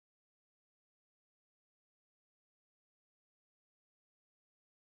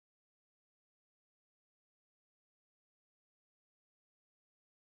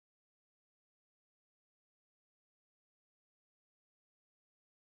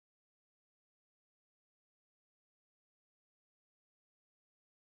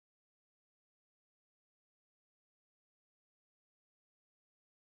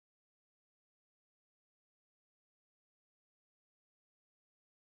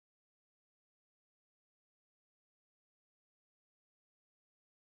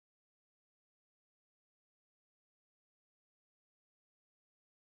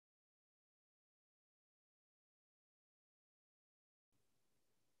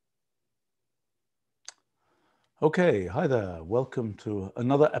Okay, hi there. Welcome to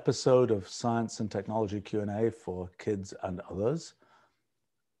another episode of Science and Technology Q&A for kids and others.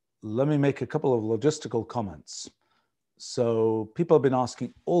 Let me make a couple of logistical comments. So people have been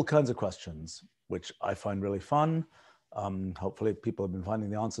asking all kinds of questions, which I find really fun. Hopefully people have been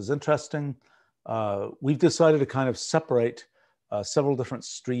finding the answers interesting. We've decided to kind of separate several different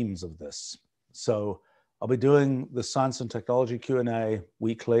streams of this. So I'll be doing the Science and Technology Q&A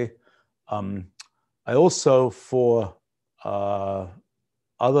weekly. I also, for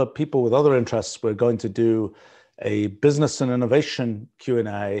other people with other interests, we're going to do a business and innovation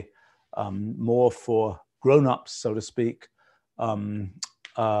Q&A, more for grown-ups, so to speak. And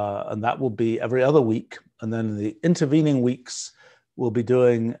that will be every other week. And then in the intervening weeks, we'll be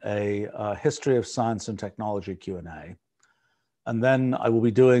doing a history of science and technology Q&A. And then I will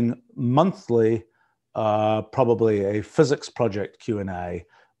be doing monthly, probably a physics project Q&A,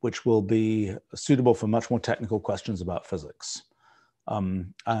 which will be suitable for much more technical questions about physics.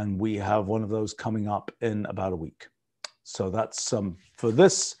 And we have one of those coming up in about a week. So that's for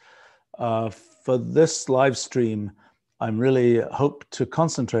this live stream, I'm really hope to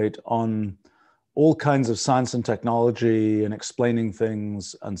concentrate on all kinds of science and technology and explaining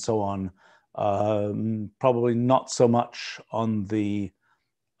things and so on. Probably not so much on the,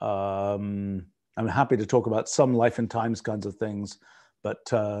 I'm happy to talk about some life and times kinds of things,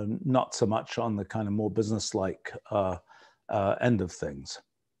 but not so much on the kind of more business-like end of things.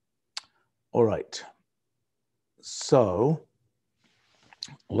 All right. So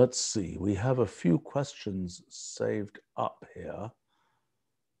let's see. We have a few questions saved up here.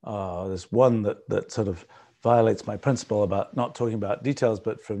 There's one that sort of violates my principle about not talking about details,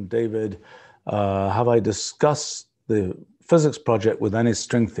 but from David, have I discussed the physics project with any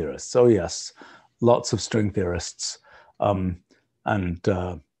string theorists? Oh, yes, lots of string theorists. And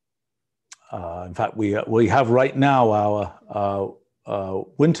in fact, we have right now our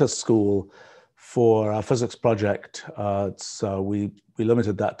winter school for our physics project. So we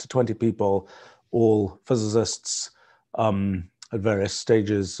limited that to 20 people, all physicists at various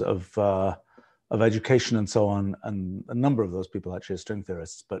stages of education and so on. And a number of those people actually are string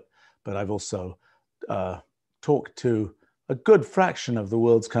theorists. But I've also talked to a good fraction of the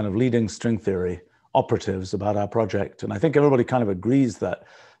world's kind of leading string theory operatives about our project, and I think everybody kind of agrees that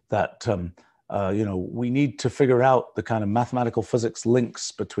we need to figure out the kind of mathematical physics links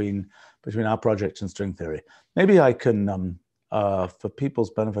between our project and string theory. Maybe I can, for people's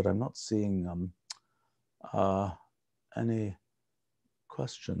benefit, I'm not seeing any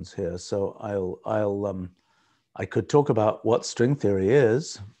questions here, so I could talk about what string theory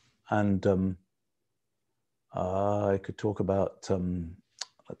is, and I could talk about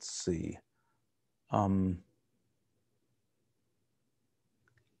let's see.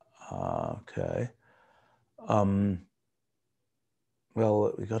 Okay.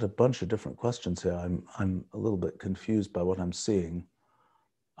 Well, we got a bunch of different questions here. I'm a little bit confused by what I'm seeing.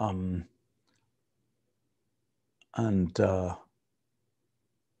 All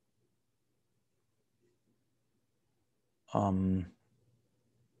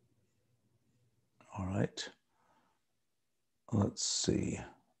right. Let's see.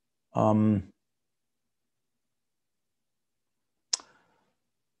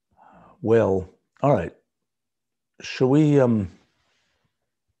 Well, all right. Shall we, there's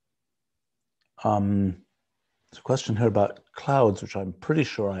a question here about clouds, which I'm pretty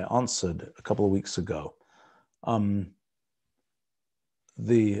sure I answered a couple of weeks ago. Okay,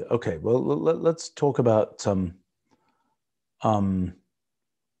 well, let's talk about,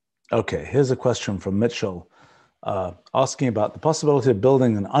 okay, here's a question from Mitchell, asking about the possibility of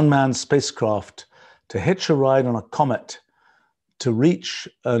building an unmanned spacecraft to hitch a ride on a comet to reach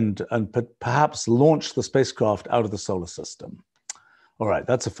and perhaps launch the spacecraft out of the solar system. All right,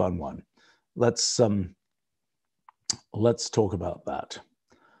 that's a fun one. Let's talk about that.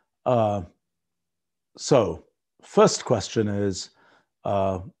 So first question is,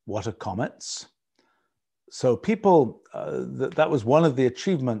 what are comets? So people, that was one of the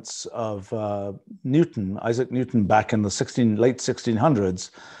achievements of Newton, Isaac Newton, back in the late 1600s,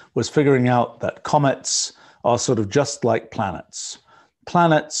 was figuring out that comets are sort of just like planets.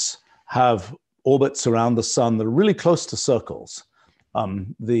 Planets have orbits around the sun that are really close to circles.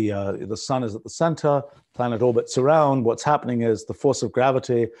 The sun is at the center, planet orbits around. What's happening is the force of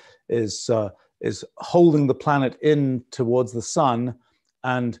gravity is holding the planet in towards the sun,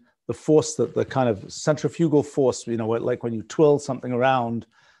 and the force that the kind of centrifugal force, like when you twirl something around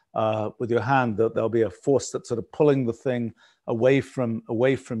with your hand, there'll be a force that's sort of pulling the thing away from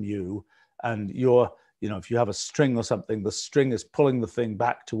you, and if you have a string or something, the string is pulling the thing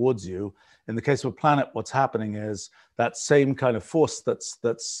back towards you. In the case of a planet, what's happening is that same kind of force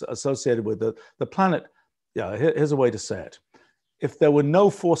that's associated with the planet. Yeah, here's a way to say it. If there were no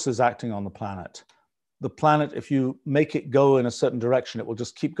forces acting on the planet, if you make it go in a certain direction, it will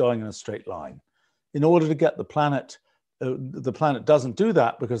just keep going in a straight line. In order to get the planet doesn't do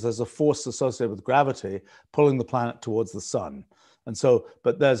that because there's a force associated with gravity pulling the planet towards the sun. And so,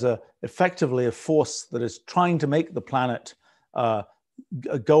 but there's effectively a force that is trying to make the planet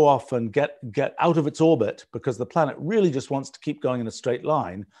go off and get out of its orbit, because the planet really just wants to keep going in a straight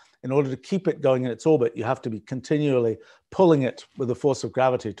line. In order to keep it going in its orbit, you have to be continually pulling it with the force of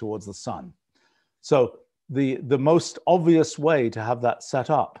gravity towards the sun. So the most obvious way to have that set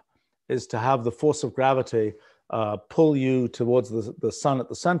up is to have the force of gravity pull you towards the sun at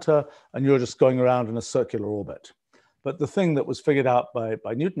the center, and you're just going around in a circular orbit. But the thing that was figured out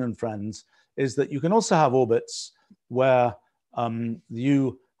by Newton and friends is that you can also have orbits where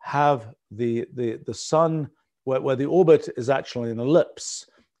you have the sun, where the orbit is actually an ellipse,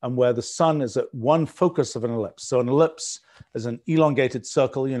 and where the sun is at one focus of an ellipse. So an ellipse is an elongated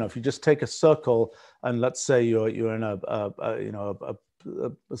circle. If you just take a circle and let's say you're in a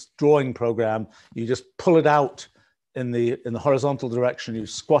drawing program, you just pull it out in the horizontal direction, you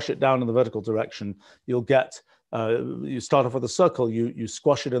squash it down in the vertical direction, you'll get, you start off with a circle, you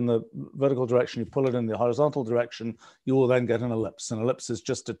squash it in the vertical direction, you pull it in the horizontal direction, you will then get an ellipse. An ellipse is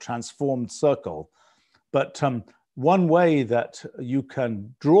just a transformed circle. But one way that you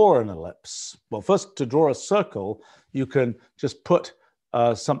can draw an ellipse, well, first, to draw a circle, you can just put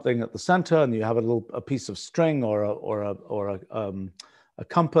something at the center, and you have a piece of string or a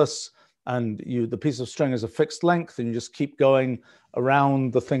compass, and the piece of string is a fixed length, and you just keep going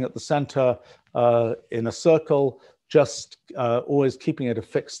around the thing at the center in a circle, just always keeping it a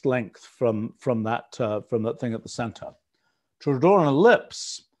fixed length from that thing at the center. To draw an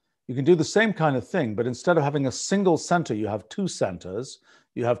ellipse, you can do the same kind of thing, but instead of having a single center, you have two centers.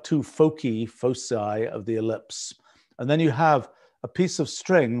 You have two foci of the ellipse. And then you have a piece of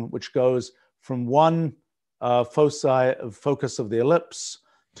string which goes from one focus of the ellipse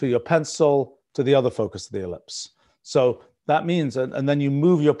to your pencil to the other focus of the ellipse. So that means, and then you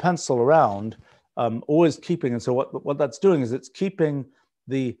move your pencil around, always keeping, and so what that's doing is it's keeping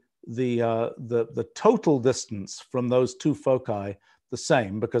the total distance from those two foci the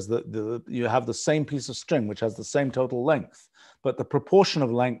same, because you have the same piece of string which has the same total length, but the proportion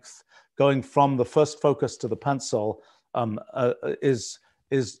of length going from the first focus to the pencil is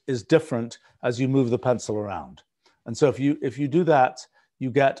different as you move the pencil around. And so if you do that, you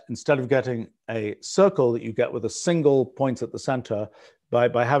get, instead of getting a circle that you get with a single point at the center,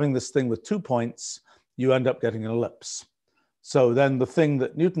 by having this thing with 2 points, you end up getting an ellipse. So then the thing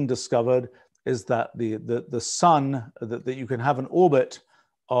that Newton discovered is that the sun, that you can have an orbit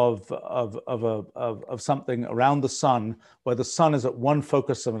of something around the sun where the sun is at one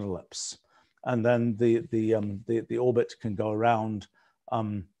focus of an ellipse, and then the orbit can go around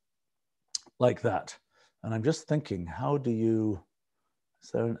like that. And I'm just thinking, is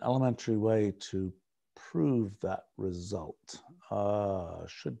there an elementary way to prove that result?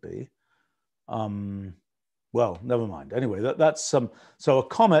 Should be. Well, never mind. Anyway, that's so a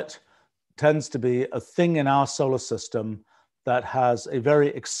comet tends to be a thing in our solar system that has a very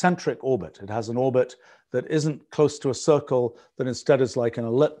eccentric orbit. It has an orbit that isn't close to a circle, that instead is like an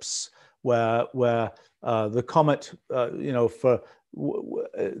ellipse, where the comet,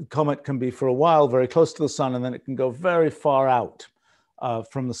 comet can be for a while very close to the sun, and then it can go very far out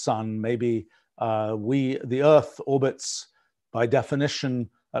from the sun. Maybe the Earth orbits by definition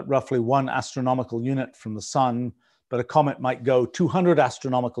at roughly 1 astronomical unit from the sun, but a comet might go 200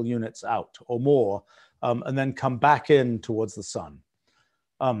 astronomical units out or more, and then come back in towards the sun.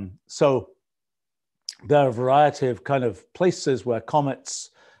 So there are a variety of kind of places where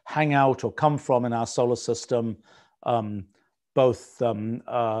comets hang out or come from in our solar system, both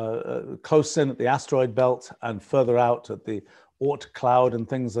close in at the asteroid belt and further out at the Oort cloud and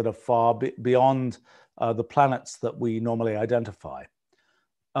things that are far beyond the planets that we normally identify.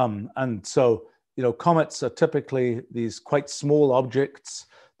 And so, comets are typically these quite small objects.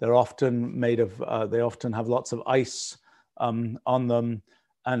 They're often made of, they often have lots of ice on them.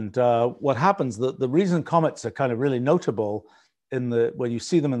 And what happens, the reason comets are kind of really notable when you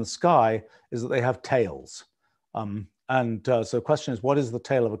see them in the sky is that they have tails. So the question is, what is the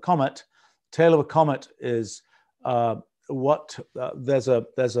tail of a comet? Tail of a comet is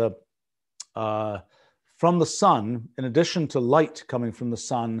from the sun, in addition to light coming from the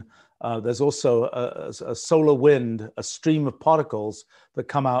sun, there's also a solar wind, a stream of particles that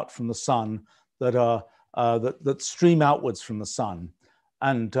come out from the sun that are that stream outwards from the sun.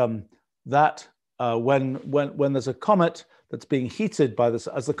 And when there's a comet that's being heated by this,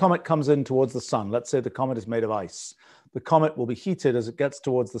 as the comet comes in towards the sun, let's say the comet is made of ice, the comet will be heated as it gets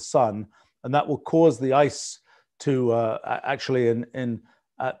towards the sun, and that will cause the ice to actually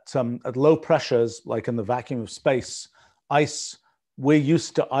at low pressures, like in the vacuum of space, ice, we're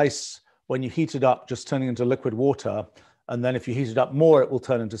used to ice when you heat it up just turning into liquid water, and then if you heat it up more, it will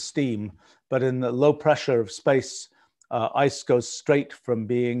turn into steam. But in the low pressure of space, ice goes straight from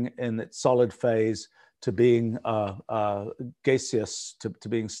being in its solid phase to being gaseous, to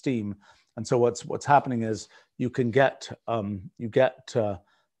being steam. And so what's happening is you can get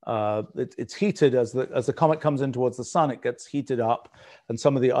it's heated as the comet comes in towards the sun. It gets heated up, and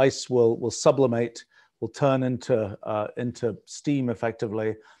some of the ice will sublimate, will turn into steam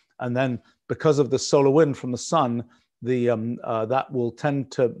effectively, and then because of the solar wind from the sun, that will tend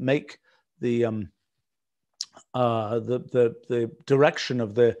to make the direction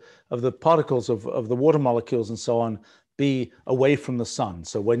of the particles of the water molecules and so on be away from the sun.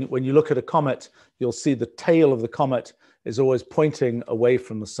 So when you look at a comet, you'll see the tail of the comet is always pointing away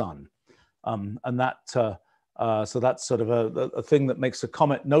from the sun, and that so that's sort of a thing that makes a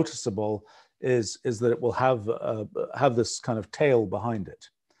comet noticeable is that it will have this kind of tail behind it.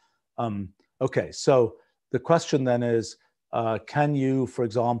 Okay, so the question then is, can you, for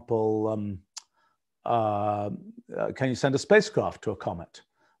example, can you send a spacecraft to a comet?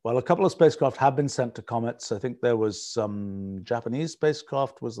 Well, a couple of spacecraft have been sent to comets. I think there was some Japanese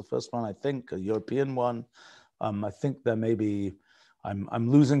spacecraft was the first one, I think, a European one. I think there may be, I'm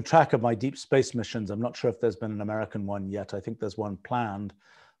losing track of my deep space missions. I'm not sure if there's been an American one yet. I think there's one planned.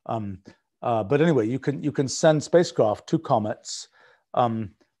 But anyway, you can send spacecraft to comets, and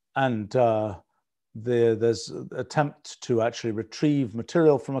there's an attempt to actually retrieve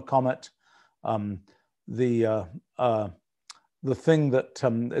material from a comet. The thing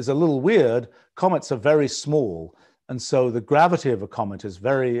that is a little weird, comets are very small. And so the gravity of a comet is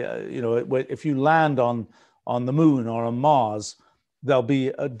very, if you land on the moon or on Mars, there'll be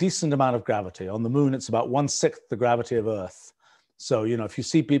a decent amount of gravity. On the moon, it's about 1/6 the gravity of Earth. So, if you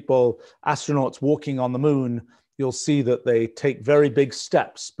see astronauts walking on the moon, you'll see that they take very big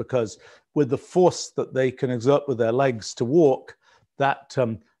steps, because with the force that they can exert with their legs to walk, that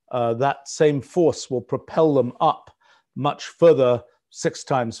same force will propel them up much further, 6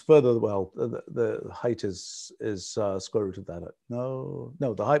 times further. Well, the height is square root of that. No,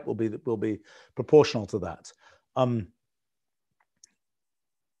 the height will be proportional to that.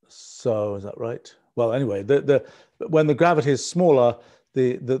 So is that right? Well, anyway, when the gravity is smaller,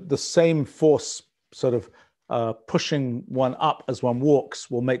 the same force sort of pushing one up as one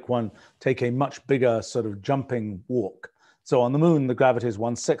walks will make one take a much bigger sort of jumping walk. So on the moon, the gravity is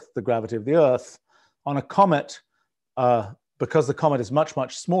 1/6 the gravity of the Earth. On a comet, because the comet is much,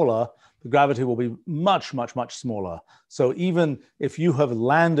 much smaller, the gravity will be much, much, much smaller. So even if you have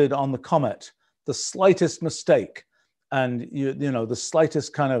landed on the comet, the slightest mistake and the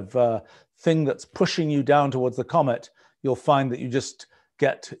slightest kind of thing that's pushing you down towards the comet, you'll find that you just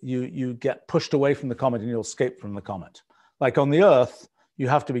get pushed away from the comet and you'll escape from the comet. Like on the Earth, you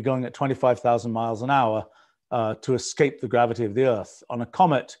have to be going at 25,000 miles an hour to escape the gravity of the Earth. On a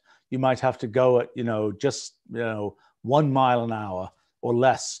comet, you might have to go at just 1 mile an hour or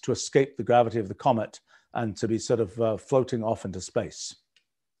less to escape the gravity of the comet and to be sort of floating off into space.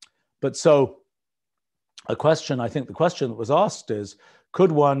 But so I think the question that was asked is,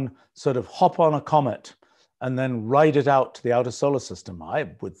 could one sort of hop on a comet and then ride it out to the outer solar system? I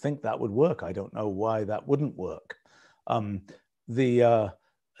would think that would work. I don't know why that wouldn't work.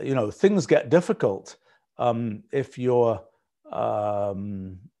 Things get difficult if you're, I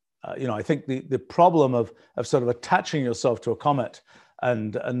think the problem of sort of attaching yourself to a comet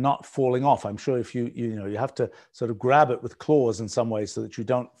and not falling off. I'm sure if you have to sort of grab it with claws in some way so that you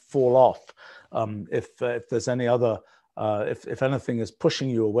don't fall off. If there's any other, if anything is pushing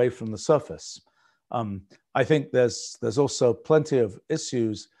you away from the surface. I think there's also plenty of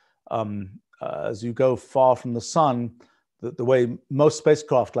issues as you go far from the sun. The way most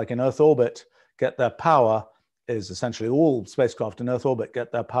spacecraft, like in Earth orbit, get their power is essentially all spacecraft in Earth orbit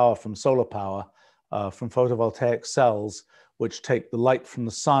get their power from solar power, from photovoltaic cells, which take the light from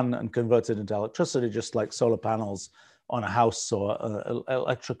the sun and convert it into electricity, just like solar panels on a house or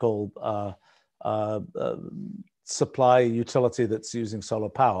electrical supply utility that's using solar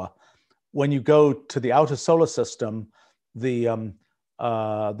power. When you go to the outer solar system, the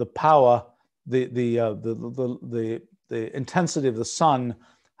power, the intensity of the sun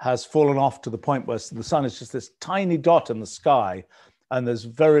has fallen off to the point where the sun is just this tiny dot in the sky, and there's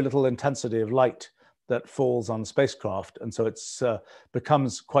very little intensity of light that falls on the spacecraft. And so it's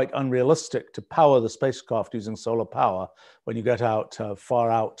becomes quite unrealistic to power the spacecraft using solar power when you get out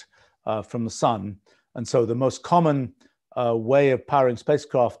far out from the sun. And so the most common way of powering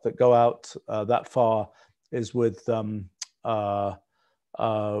spacecraft that go out that far is with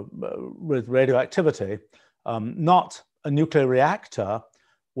radioactivity, not a nuclear reactor,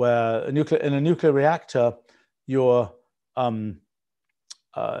 where in a nuclear reactor you're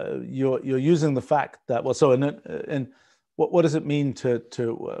using the fact that, well, so what does it mean to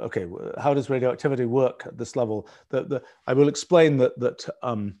okay, how does radioactivity work at this level? I will explain that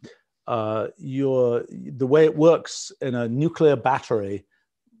the way it works in a nuclear battery,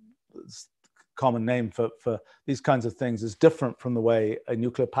 common name for these kinds of things, is different from the way a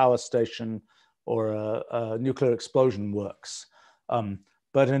nuclear power station or a nuclear explosion works.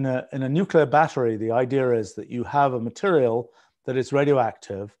 But in a nuclear battery, the idea is that you have a material that is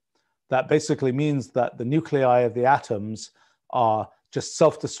radioactive. That basically means that the nuclei of the atoms are just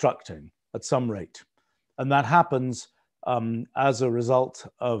self-destructing at some rate. And that happens as a result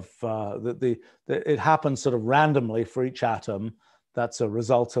of, it happens sort of randomly for each atom. That's a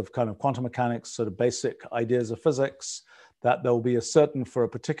result of kind of quantum mechanics, sort of basic ideas of physics, that there will be a certain, for a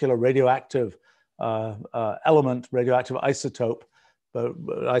particular radioactive element, radioactive isotope, but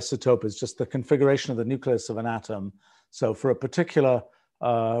isotope is just the configuration of the nucleus of an atom. So for a particular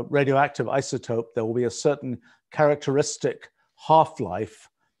radioactive isotope, there will be a certain characteristic half-life,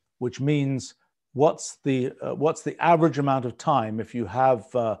 which means what's the average amount of time if you have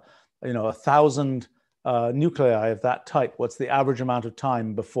 1,000 nuclei of that type, what's the average amount of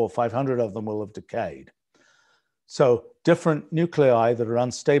time before 500 of them will have decayed? So different nuclei that are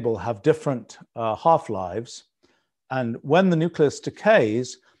unstable have different half-lives, and when the nucleus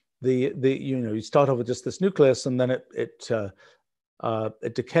decays, you start off with just this nucleus, and then it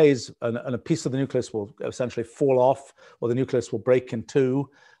decays, and a piece of the nucleus will essentially fall off, or the nucleus will break in two,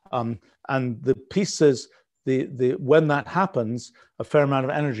 and the pieces, when that happens, a fair amount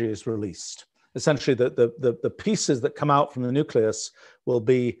of energy is released. Essentially, the pieces that come out from the nucleus will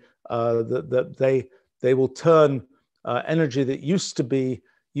be they will turn energy that used to be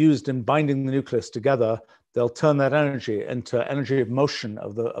used in binding the nucleus together. They'll turn that energy into energy of motion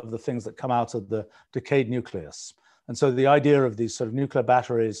of the things that come out of the decayed nucleus. And so the idea of these sort of nuclear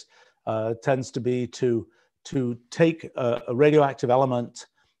batteries tends to be to take a radioactive element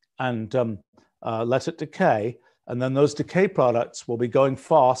and let it decay, and then those decay products will be going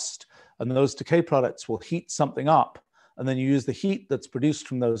fast, and those decay products will heat something up, and then you use the heat that's produced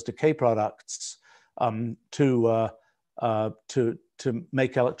from those decay products to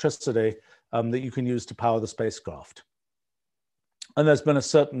make electricity that you can use to power the spacecraft. And there's been a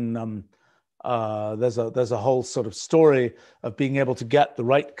certain there's a whole sort of story of being able to get the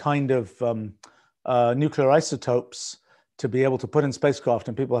right kind of nuclear isotopes to be able to put in spacecraft,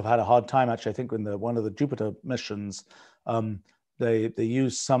 and people have had a hard time. Actually, I think in one of the Jupiter missions, they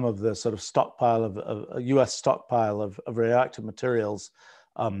used some of the sort of stockpile of a U.S. stockpile of radioactive materials,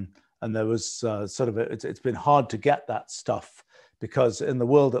 and there was it's been hard to get that stuff because in the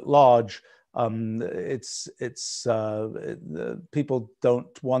world at large, people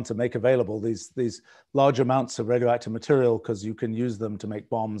don't want to make available these large amounts of radioactive material because you can use them to make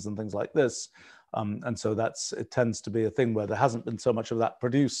bombs and things like this, and so it tends to be a thing where there hasn't been so much of that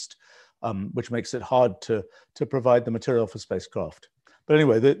produced, which makes it hard to provide the material for spacecraft. But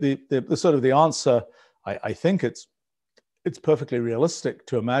anyway, the sort of the answer, I think it's perfectly realistic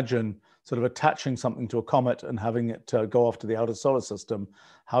to imagine sort of attaching something to a comet and having it go off to the outer solar system.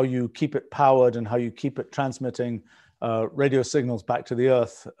 How you keep it powered and how you keep it transmitting radio signals back to the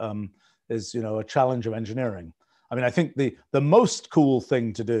Earth is, a challenge of engineering. I mean, I think the most cool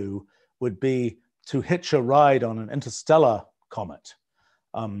thing to do would be to hitch a ride on an interstellar comet.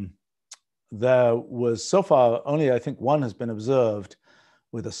 There was so far only, I think, one has been observed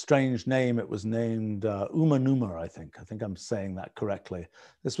with a strange name. It was named Umanuma, I think. I think I'm saying that correctly.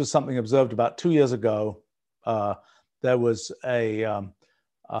 This was something observed about 2 years ago. There was a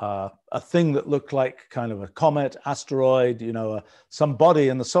thing that looked like kind of a comet, asteroid, some body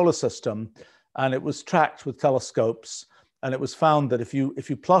in the solar system, and it was tracked with telescopes. And it was found that if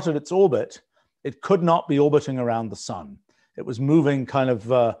you plotted its orbit, it could not be orbiting around the sun. It was moving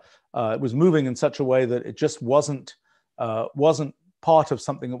it was moving in such a way that it just wasn't part of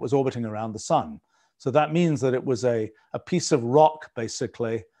something that was orbiting around the sun. So that means that it was a piece of rock,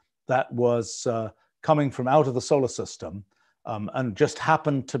 basically, that was coming from out of the solar system and just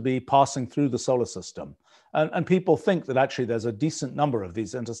happened to be passing through the solar system. And people think that actually there's a decent number of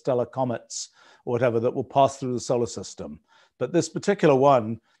these interstellar comets or whatever that will pass through the solar system. But this particular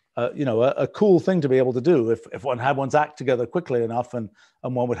one a cool thing to be able to do if one had one's act together quickly enough, and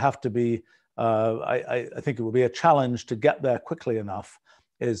one would have to be. I think it would be a challenge to get there quickly enough.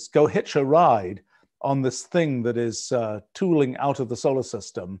 Is go hitch a ride on this thing that is tooling out of the solar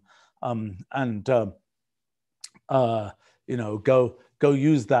system, and go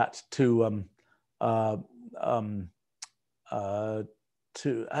use that to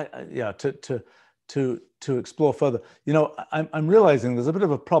explore further. I'm realizing there's a bit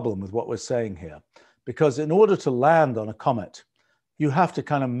of a problem with what we're saying here, because in order to land on a comet, you have to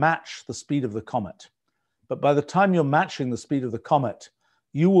kind of match the speed of the comet. But by the time you're matching the speed of the comet,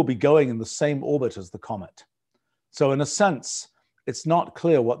 you will be going in the same orbit as the comet. So in a sense, it's not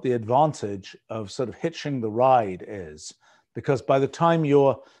clear what the advantage of sort of hitching the ride is, because by the time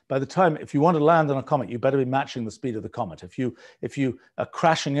if you want to land on a comet, you better be matching the speed of the comet. If you are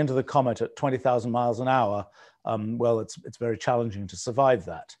crashing into the comet at 20,000 miles an hour, well, it's very challenging to survive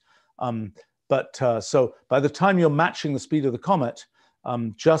that. So by the time you're matching the speed of the comet,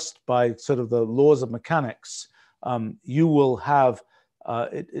 just by sort of the laws of mechanics, you will have,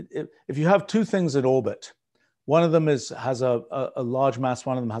 if you have two things in orbit, one of them has a large mass,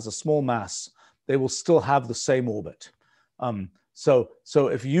 one of them has a small mass, they will still have the same orbit. So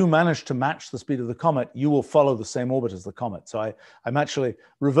if you manage to match the speed of the comet, you will follow the same orbit as the comet. So I'm actually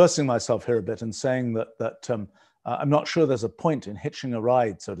reversing myself here a bit and saying that I'm not sure there's a point in hitching a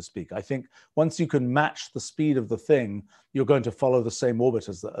ride, so to speak. I think once you can match the speed of the thing, you're going to follow the same orbit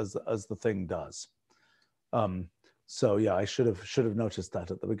as the thing does. So yeah, I should have noticed that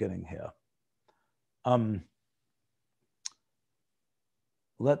at the beginning here.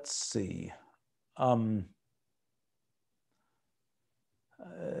 Let's see.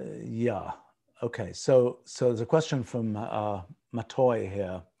 Yeah. Okay. So there's a question from Matoy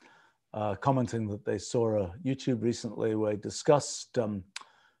here, commenting that they saw a YouTube recently where he discussed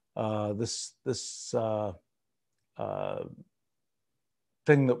this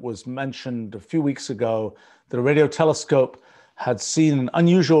thing that was mentioned a few weweeks ago, that a radio telescope had seen an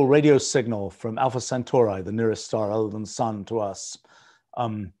unusual radio signal from Alpha Centauri, the nearest star other than the Sun to us.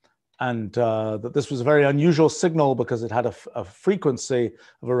 And that this was a very unusual signal because it had a frequency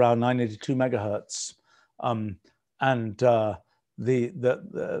of around 982 megahertz. And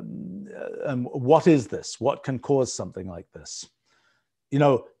what is this? What can cause something like this?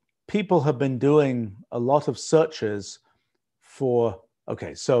 People have been doing a lot of searches for,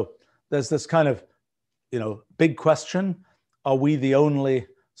 okay, so there's this kind of, big question. Are we the only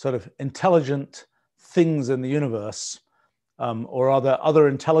sort of intelligent things in the universe? Or are there other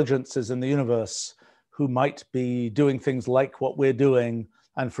intelligences in the universe who might be doing things like what we're doing,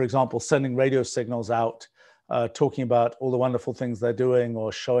 and, for example, sending radio signals out, talking about all the wonderful things they're doing,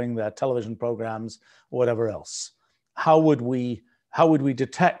 or showing their television programs, or whatever else? How would we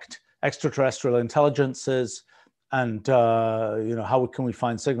detect extraterrestrial intelligences, and how can we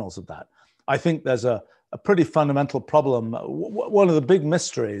find signals of that? I think there's a pretty fundamental problem. One of the big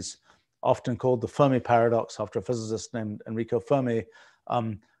mysteries, often called the Fermi paradox after a physicist named Enrico Fermi.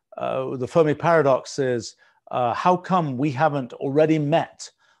 The Fermi paradox is, how come we haven't already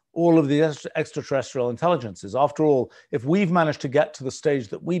met all of the extraterrestrial intelligences? After all, if we've managed to get to the stage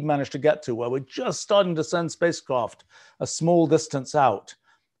that we've managed to get to, where we're just starting to send spacecraft a small distance out,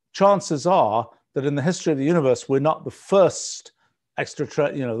 chances are that in the history of the universe, we're not the first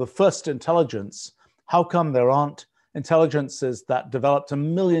the first intelligence. How come there aren't intelligences that developed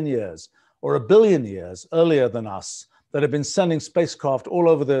 1 million years or 1 billion years earlier than us that have been sending spacecraft all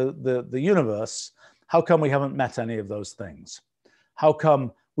over the universe? How come we haven't met any of those things? How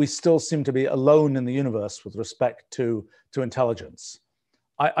come we still seem to be alone in the universe with respect to intelligence?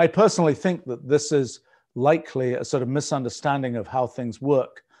 I personally think that this is likely a sort of misunderstanding of how things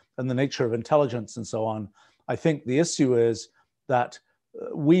work and the nature of intelligence and so on. I think the issue is that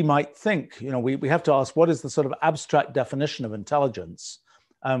we might think, we have to ask, what is the sort of abstract definition of intelligence?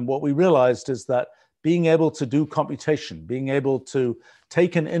 And what we realized is that being able to do computation, being able to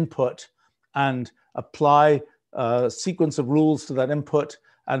take an input and apply a sequence of rules to that input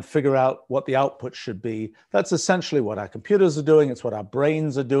and figure out what the output should be, that's essentially what our computers are doing. It's what our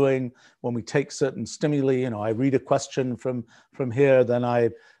brains are doing when we take certain stimuli. I read a question from here, then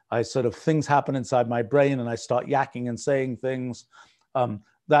I sort of, things happen inside my brain and I start yakking and saying things.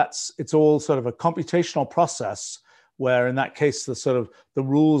 It's all sort of a computational process where, in that case, the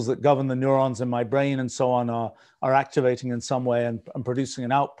rules that govern the neurons in my brain and so on are activating in some way and producing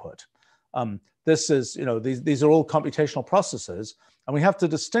an output. This is, these are all computational processes, and we have to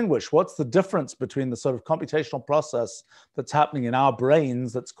distinguish what's the difference between the sort of computational process that's happening in our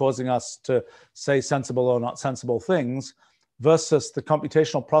brains that's causing us to say sensible or not sensible things versus the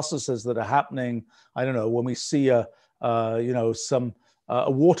computational processes that are happening, I don't know, when we see a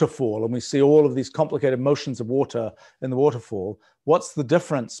waterfall and we see all of these complicated motions of water in the waterfall, what's the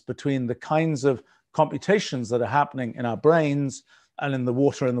difference between the kinds of computations that are happening in our brains and in the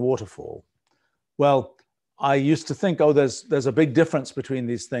water in the waterfall? Well, I used to think, oh, there's a big difference between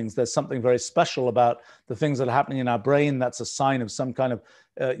these things. There's something very special about the things that are happening in our brain. That's a sign of some kind of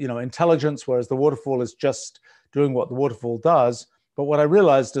intelligence, whereas the waterfall is just doing what the waterfall does. But what I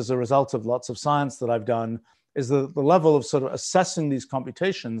realized as a result of lots of science that I've done is that the level of sort of assessing these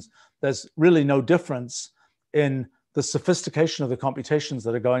computations, there's really no difference in the sophistication of the computations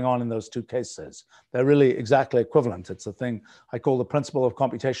that are going on in those two cases. They're really exactly equivalent. It's a thing I call the principle of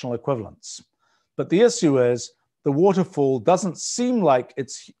computational equivalence. But the issue is the waterfall doesn't seem like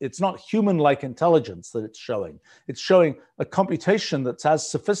it's not human-like intelligence that it's showing. It's showing a computation that's as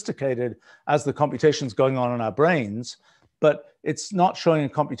sophisticated as the computations going on in our brains, but it's not showing a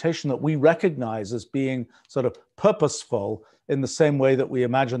computation that we recognize as being sort of purposeful in the same way that we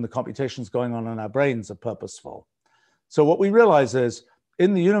imagine the computations going on in our brains are purposeful. So what we realize is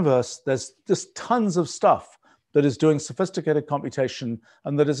in the universe, there's just tons of stuff that is doing sophisticated computation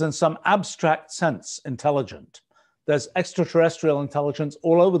and that is in some abstract sense intelligent. There's extraterrestrial intelligence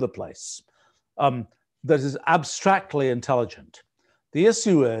all over the place that is abstractly intelligent. The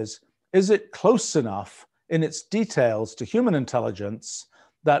issue is it close enough in its details to human intelligence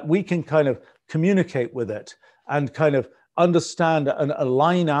that we can kind of communicate with it and kind of understand and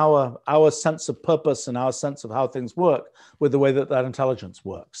align our sense of purpose and our sense of how things work with the way that that intelligence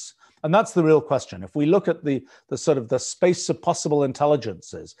works? And that's the real question. If we look at the sort of the space of possible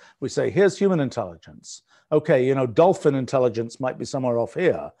intelligences, we say, here's human intelligence. Okay, dolphin intelligence might be somewhere off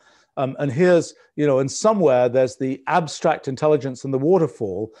here. And here's, and somewhere there's the abstract intelligence in the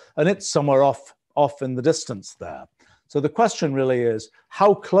waterfall, and it's somewhere off in the distance there. So the question really is,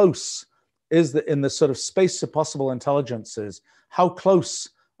 how close is in the sort of space of possible intelligences, how close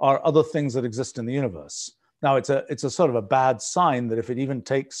are other things that exist in the universe? Now, it's a sort of a bad sign that if it even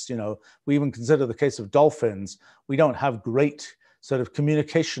takes, we even consider the case of dolphins, we don't have great sort of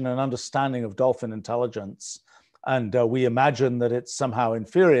communication and understanding of dolphin intelligence. And we imagine that it's somehow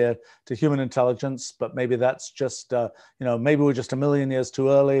inferior to human intelligence, but maybe that's just, maybe we're just a million years too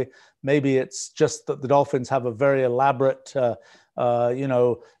early. Maybe it's just that the dolphins have a very elaborate,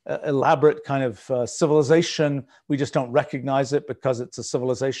 elaborate kind of civilization. We just don't recognize it because it's a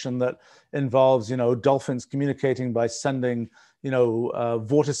civilization that involves, dolphins communicating by sending,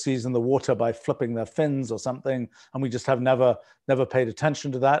 vortices in the water by flipping their fins or something. And we just have never paid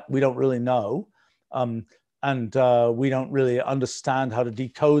attention to that. We don't really know. And we don't really understand how to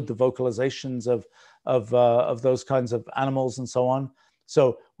decode the vocalizations of those kinds of animals and so on.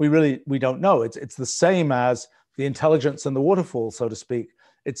 So we don't know. It's the same as the intelligence in the waterfall, so to speak.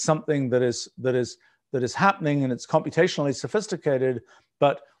 It's something that is happening and it's computationally sophisticated,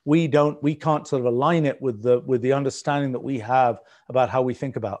 but we can't sort of align it with the understanding that we have about how we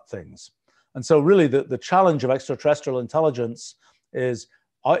think about things. And so really the challenge of extraterrestrial intelligence is,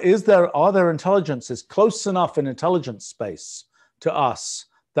 are there intelligences close enough in intelligence space to us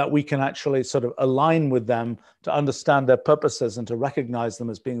that we can actually sort of align with them to understand their purposes and to recognize them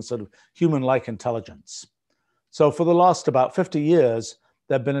as being sort of human-like intelligence? So for the last about 50 years,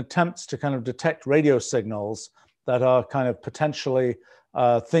 there have been attempts to kind of detect radio signals that are kind of potentially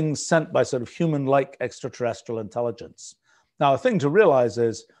things sent by sort of human-like extraterrestrial intelligence. Now, a thing to realize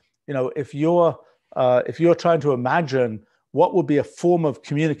is, if you're trying to imagine what would be a form of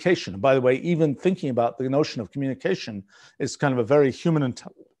communication, and by the way, even thinking about the notion of communication is kind of a very human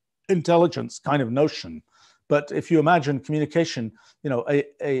intelligence kind of notion. But if you imagine communication,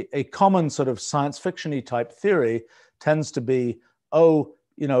 a common sort of science fiction-y type theory tends to be,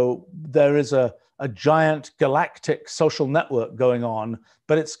 there is a giant galactic social network going on,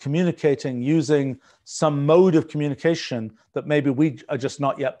 but it's communicating using some mode of communication that maybe we are just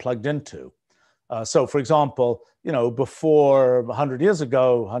not yet plugged into. So for example, before 100 years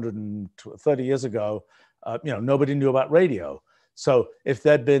ago, 130 years ago, nobody knew about radio. So if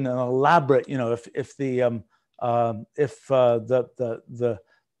there'd been an elaborate, if the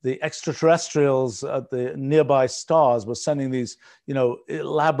extraterrestrials at the nearby stars were sending these,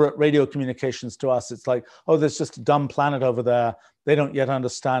 elaborate radio communications to us, it's like, oh, there's just a dumb planet over there. They don't yet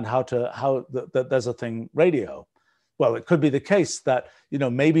understand that there's a thing radio. Well, it could be the case that,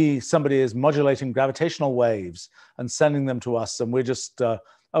 maybe somebody is modulating gravitational waves and sending them to us, and we're just,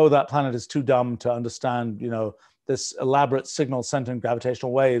 that planet is too dumb to understand, this elaborate signal sent in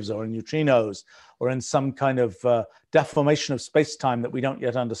gravitational waves or in neutrinos or in some kind of deformation of space-time that we don't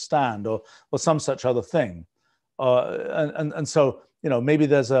yet understand, or some such other thing. And so, you know, maybe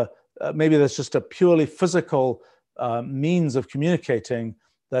there's just a purely physical means of communicating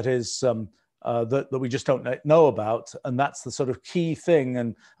that is that we just don't know about, and that's the sort of key thing.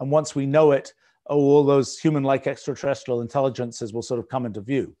 And once we know it, all those human-like extraterrestrial intelligences will sort of come into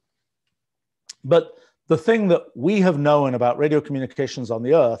view. But the thing that we have known about radio communications on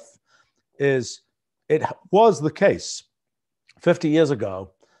the Earth is it was the case 50 years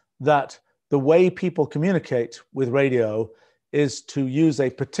ago that the way people communicate with radio is to use a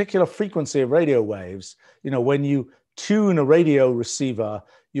particular frequency of radio waves. You know, when you tune a radio receiver,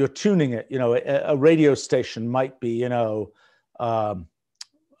 you're tuning it. You know, a radio station might be, you know, I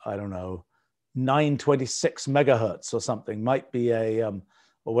don't know, 926 megahertz or something, might be a,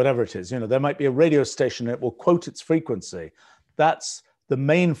 or whatever it is. You know, there might be a radio station that will quote its frequency. That's the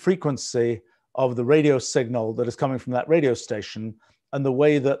main frequency of the radio signal that is coming from that radio station. And the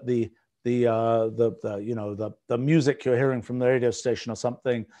way that the music you're hearing from the radio station or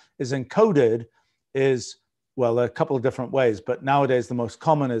something is encoded is, well, there are a couple of different ways, but nowadays the most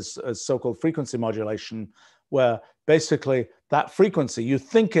common is so-called frequency modulation, where basically that frequency, you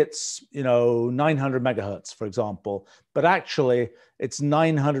think it's, you know, 900 megahertz, for example, but actually it's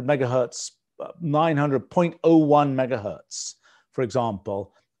 900 megahertz, 900.01 megahertz, for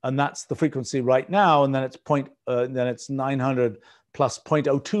example, and that's the frequency right now, and then it's 900 plus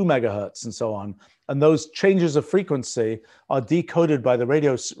 0.02 megahertz and so on. And those changes of frequency are decoded by the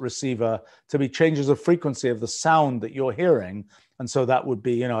radio receiver to be changes of frequency of the sound that you're hearing. And so that would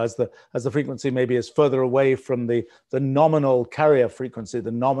be, you know, as the frequency maybe is further away from the nominal carrier frequency,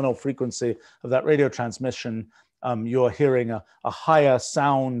 the nominal frequency of that radio transmission, you're hearing a higher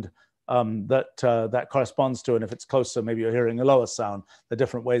sound that corresponds to, and if it's closer, maybe you're hearing a lower sound. There are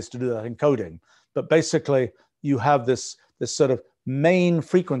different ways to do that encoding. But basically, you have this sort of main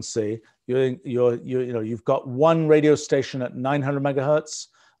frequency. You've got one radio station at 900 megahertz,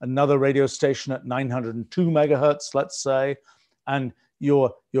 another radio station at 902 megahertz, let's say, and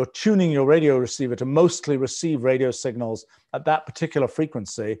you're tuning your radio receiver to mostly receive radio signals at that particular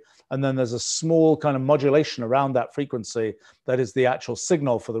frequency. And then there's a small kind of modulation around that frequency that is the actual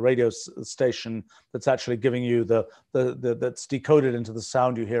signal for the radio station that's actually giving you that's decoded into the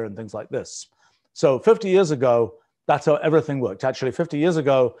sound you hear and things like this. So 50 years ago, that's how everything worked. Actually, 50 years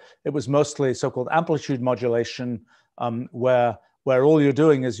ago, it was mostly so-called amplitude modulation, where all you're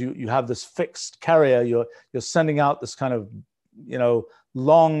doing is you have this fixed carrier. You're sending out this kind of, you know,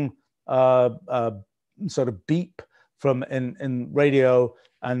 long sort of beep from in radio,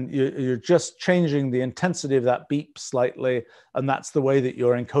 and you're just changing the intensity of that beep slightly, and that's the way that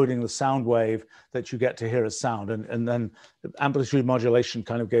you're encoding the sound wave that you get to hear as sound. And then amplitude modulation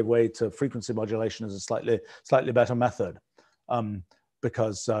kind of gave way to frequency modulation as a slightly better method,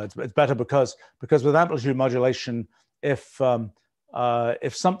 because it's better because with amplitude modulation, if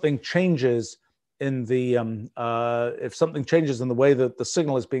something changes in the if something changes in the way that the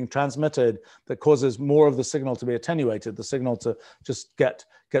signal is being transmitted that causes more of the signal to be attenuated, the signal to just get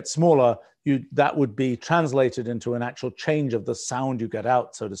smaller, that would be translated into an actual change of the sound you get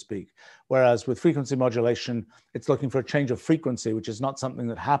out, so to speak. Whereas with frequency modulation, it's looking for a change of frequency, which is not something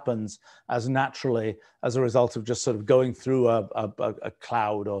that happens as naturally as a result of just sort of going through a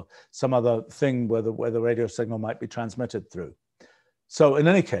cloud or some other thing where the radio signal might be transmitted through. So in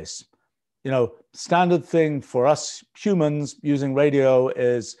any case, you know, standard thing for us humans using radio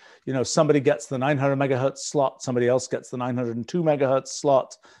is, you know, somebody gets the 900 megahertz slot, somebody else gets the 902 megahertz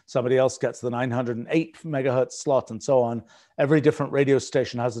slot, somebody else gets the 908 megahertz slot, and so on. Every different radio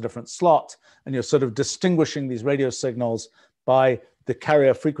station has a different slot, and you're sort of distinguishing these radio signals by the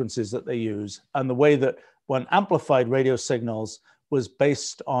carrier frequencies that they use. And the way that one amplified radio signals was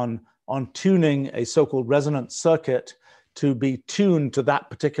based on tuning a so-called resonant circuit to be tuned to that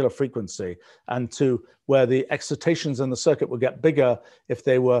particular frequency, and to where the excitations in the circuit would get bigger if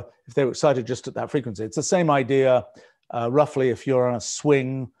they were excited just at that frequency. It's the same idea, roughly, if you're on a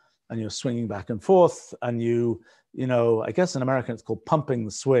swing and you're swinging back and forth, and you know, I guess in American it's called pumping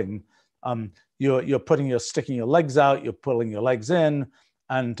the swing. You're sticking your legs out, you're pulling your legs in,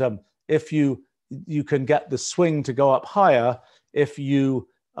 and if you can get the swing to go up higher if you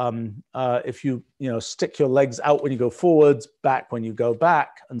stick your legs out when you go forwards, back when you go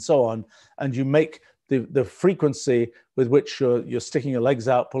back, and so on, and you make the frequency with which you're sticking your legs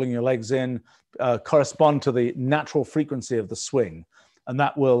out, pulling your legs in, correspond to the natural frequency of the swing, and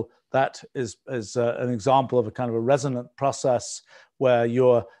that is an example of a kind of a resonant process where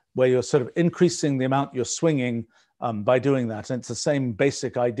you're sort of increasing the amount you're swinging by doing that. And it's the same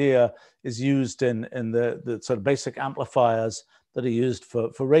basic idea is used in the sort of basic amplifiers that are used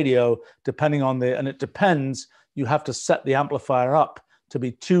for radio, depending on and it depends, you have to set the amplifier up to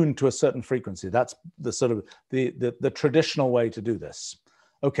be tuned to a certain frequency. That's the sort of the traditional way to do this.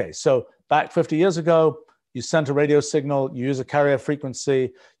 Okay, so back 50 years ago, you sent a radio signal, you use a carrier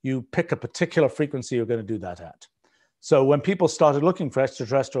frequency, you pick a particular frequency you're going to do that at. So when people started looking for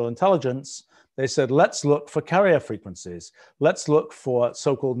extraterrestrial intelligence, they said, let's look for carrier frequencies. Let's look for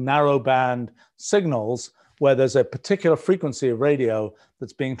so-called narrowband signals where there's a particular frequency of radio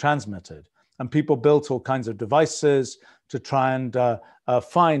that's being transmitted. And people built all kinds of devices to try and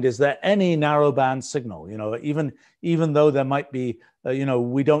find, is there any narrowband signal? You know, even though there might be, you know,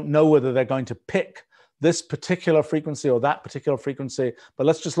 we don't know whether they're going to pick this particular frequency or that particular frequency, but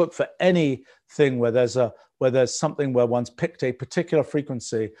let's just look for anything where there's something where one's picked a particular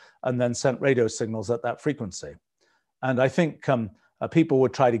frequency and then sent radio signals at that frequency. And I think people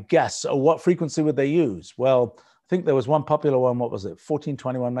would try to guess, oh, what frequency would they use? Well, I think there was one popular one, what was it,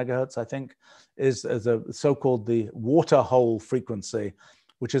 1421 megahertz, I think, is a so-called the water hole frequency,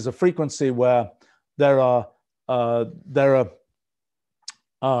 which is a frequency where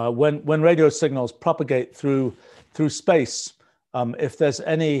when radio signals propagate through space, if there's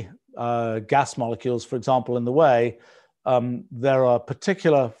any gas molecules, for example, in the way, there are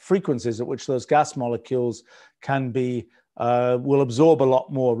particular frequencies at which those gas molecules will absorb a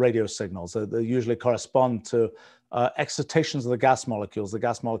lot more radio signals. They usually correspond to excitations of the gas molecules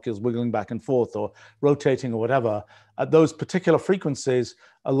wiggling back and forth or rotating or whatever. At those particular frequencies,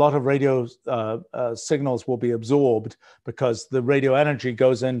 a lot of radio signals will be absorbed because the radio energy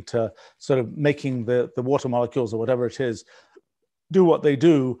goes into sort of making the water molecules or whatever it is do what they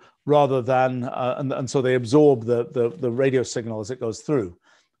do, rather than, and so they absorb the radio signal as it goes through.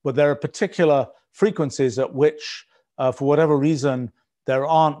 But there are particular frequencies at which, for whatever reason, there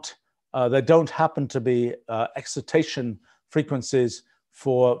don't happen to be excitation frequencies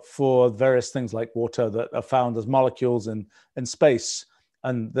for various things like water that are found as molecules in space.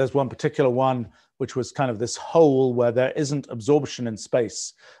 And there's one particular one which was kind of this hole where there isn't absorption in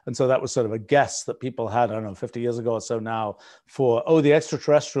space. And so that was sort of a guess that people had, I don't know, 50 years ago or so now, for, oh, the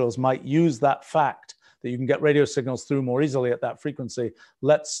extraterrestrials might use that fact that you can get radio signals through more easily at that frequency.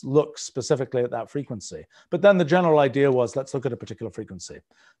 Let's look specifically at that frequency. But then the general idea was, let's look at a particular frequency.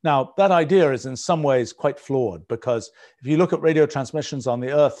 Now, that idea is in some ways quite flawed, because if you look at radio transmissions on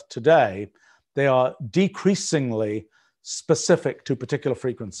the Earth today, they are decreasingly specific to particular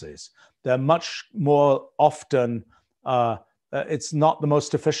frequencies. They're much more often, it's not the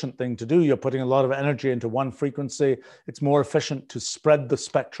most efficient thing to do. You're putting a lot of energy into one frequency. It's more efficient to spread the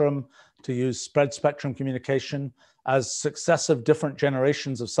spectrum, to use spread spectrum communication. As successive different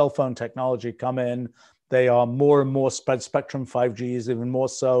generations of cell phone technology come in, they are more and more spread spectrum. 5G is even more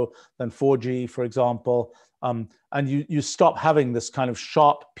so than 4G, for example. And you stop having this kind of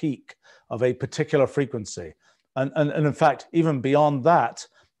sharp peak of a particular frequency. And in fact, even beyond that,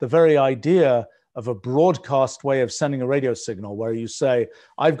 the very idea of a broadcast way of sending a radio signal, where you say,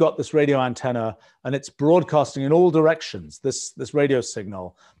 I've got this radio antenna and it's broadcasting in all directions, this radio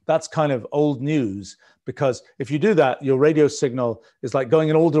signal, that's kind of old news, because if you do that, your radio signal is like going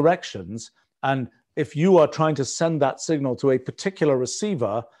in all directions. And if you are trying to send that signal to a particular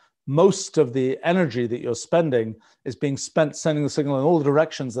receiver, most of the energy that you're spending is being spent sending the signal in all the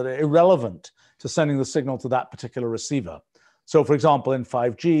directions that are irrelevant to sending the signal to that particular receiver. So for example, in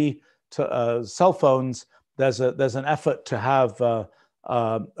 5G cell phones, there's an effort to have a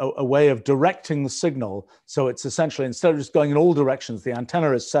way of directing the signal. So it's essentially, instead of just going in all directions, the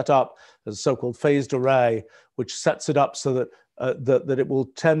antenna is set up as a so-called phased array, which sets it up so that that it will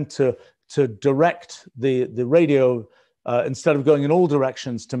tend to direct the radio, instead of going in all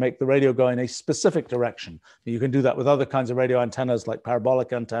directions, to make the radio go in a specific direction. You can do that with other kinds of radio antennas, like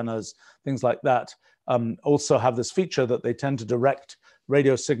parabolic antennas, things like that. Also have this feature that they tend to direct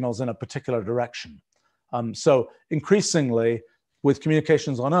radio signals in a particular direction. So increasingly, with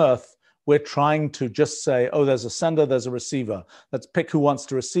communications on Earth, we're trying to just say, oh, there's a sender, there's a receiver. Let's pick who wants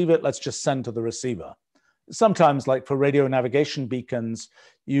to receive it. Let's just send to the receiver. Sometimes, like for radio navigation beacons,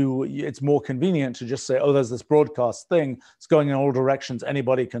 it's more convenient to just say, oh, there's this broadcast thing. It's going in all directions.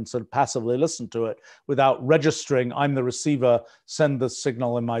 Anybody can sort of passively listen to it without registering, I'm the receiver, send the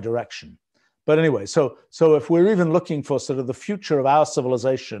signal in my direction. But anyway, so if we're even looking for sort of the future of our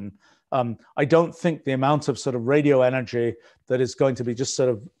civilization, I don't think the amount of sort of radio energy that is going to be just sort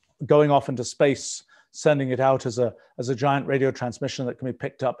of going off into space, sending it out as a giant radio transmission that can be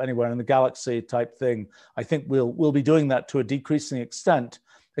picked up anywhere in the galaxy type thing, I think we'll be doing that to a decreasing extent,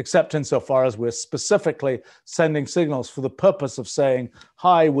 except insofar as we're specifically sending signals for the purpose of saying,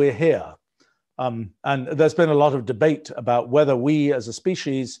 hi, we're here. And there's been a lot of debate about whether we as a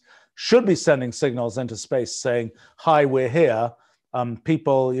species should be sending signals into space saying, "Hi, we're here."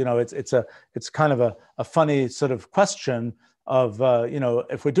 People, it's kind of a funny sort of question of,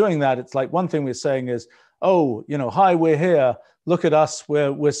 if we're doing that, it's like one thing we're saying is, "Oh, hi, we're here. Look at us.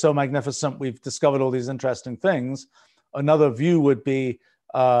 We're so magnificent. We've discovered all these interesting things." Another view would be,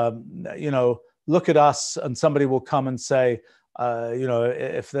 look at us, and somebody will come and say,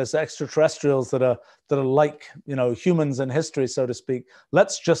 if there's extraterrestrials that are like, humans in history, so to speak,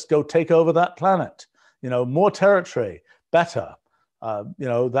 let's just go take over that planet. More territory, better.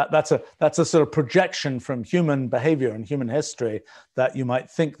 That's a sort of projection from human behavior and human history, that you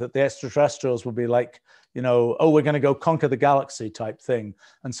might think that the extraterrestrials will be like, oh, we're going to go conquer the galaxy type thing.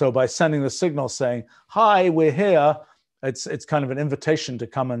 And so by sending the signal saying, "Hi, we're here," it's kind of an invitation to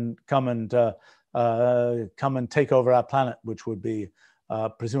come and take over our planet, which would be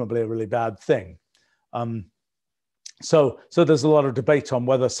presumably a really bad thing. So there's a lot of debate on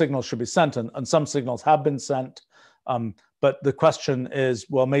whether signals should be sent, and some signals have been sent. But the question is,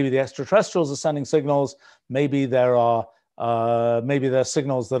 well, maybe the extraterrestrials are sending signals. Maybe there are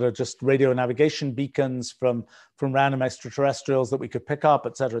signals that are just radio navigation beacons from random extraterrestrials that we could pick up,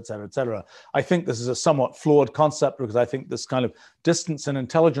 et cetera, et cetera, et cetera. I think this is a somewhat flawed concept, because I think this kind of distance and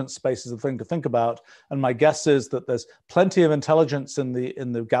intelligence space is a thing to think about. And my guess is that there's plenty of intelligence in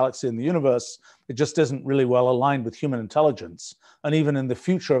the galaxy and the universe. It just isn't really well aligned with human intelligence. And even in the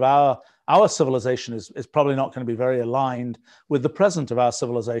future of our civilization is probably not going to be very aligned with the present of our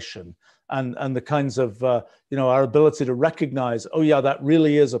civilization. And the kinds of, our ability to recognize, oh yeah, that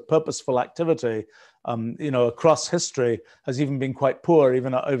really is a purposeful activity, across history has even been quite poor,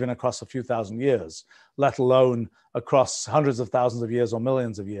 even across a few thousand years, let alone across hundreds of thousands of years or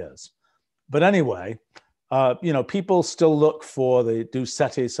millions of years. But anyway, people still look do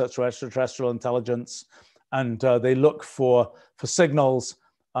SETI, search for extraterrestrial intelligence, and they look for signals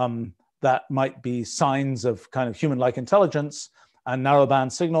that might be signs of kind of human-like intelligence. And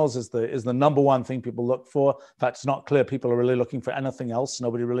narrowband signals is the number one thing people look for. In fact, it's not clear people are really looking for anything else.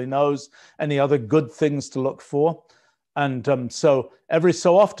 Nobody really knows any other good things to look for. And so every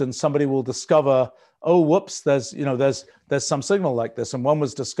so often somebody will discover, oh, whoops, there's some signal like this. And one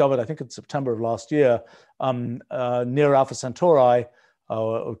was discovered, I think in September of last year, near Alpha Centauri,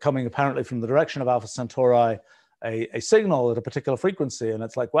 coming apparently from the direction of Alpha Centauri, a signal at a particular frequency. And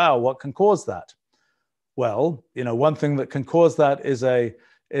it's like, wow, what can cause that? Well, one thing that can cause that is a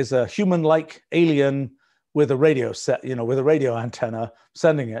human-like alien with a radio set, with a radio antenna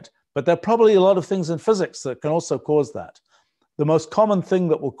sending it. But there are probably a lot of things in physics that can also cause that. The most common thing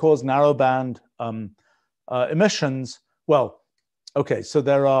that will cause narrowband emissions, well, okay, so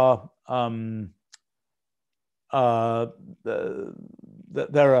there are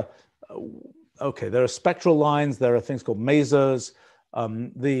there are spectral lines. There are things called masers.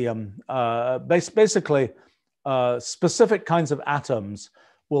 Basically, specific kinds of atoms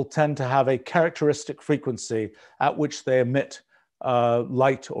will tend to have a characteristic frequency at which they emit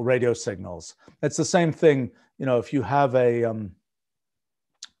light or radio signals. It's the same thing, if you have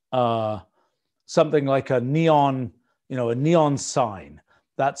something like a neon, a neon sign.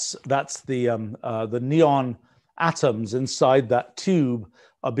 That's the neon atoms inside that tube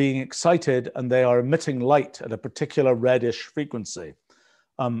are being excited, and they are emitting light at a particular reddish frequency.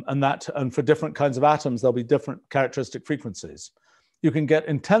 And for different kinds of atoms, there'll be different characteristic frequencies. You can get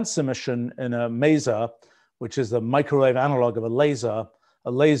intense emission in a maser, which is the microwave analog of a laser.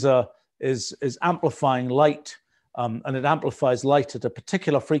 A laser is amplifying light, and it amplifies light at a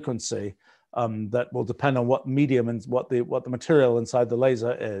particular frequency that will depend on what medium and what the material inside the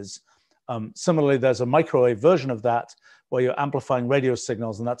laser is. Similarly, there's a microwave version of that where you're amplifying radio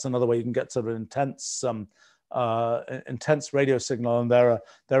signals, and that's another way you can get sort of intense radio signal. And there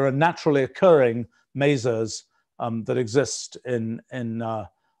are naturally occurring masers that exist in the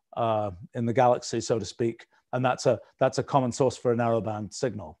galaxy, so to speak, and that's a common source for a narrowband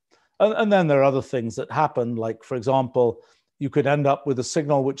signal. And then there are other things that happen, like, for example, you could end up with a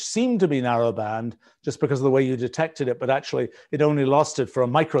signal which seemed to be narrowband just because of the way you detected it, but actually it only lasted for a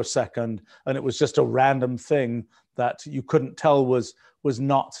microsecond, and it was just a random thing that you couldn't tell was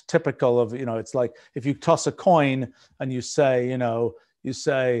not typical of, it's like if you toss a coin and you say,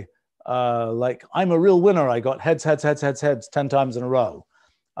 like, I'm a real winner, I got heads, heads, heads, heads, heads 10 times in a row.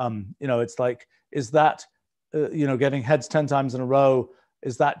 It's like, is that, getting heads 10 times in a row,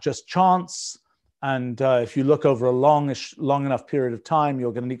 is that just chance? And if you look over a long enough period of time,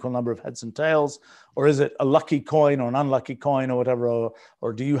 you'll get an equal number of heads and tails. Or is it a lucky coin or an unlucky coin or whatever?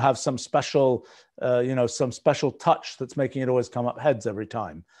 Or do you have some special, some special touch that's making it always come up heads every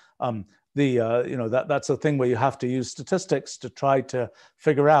time? That's a thing where you have to use statistics to try to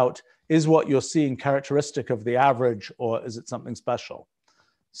figure out, is what you're seeing characteristic of the average, or is it something special?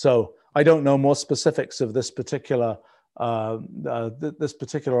 So I don't know more specifics of this particular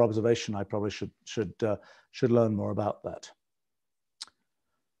observation. I probably should learn more about that.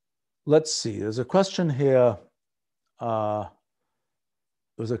 Let's see. There's a question here. It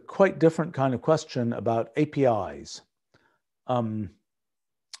was a quite different kind of question about APIs.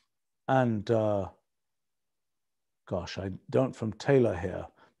 Gosh, I don't from Taylor here.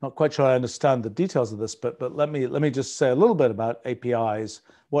 Not quite sure I understand the details of this, but let me just say a little bit about APIs,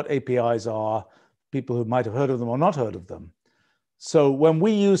 what APIs are, people who might have heard of them or not heard of them. So when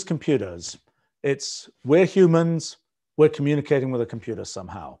we use computers, we're humans, we're communicating with a computer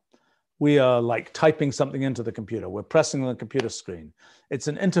somehow. We are like typing something into the computer. We're pressing on the computer screen. It's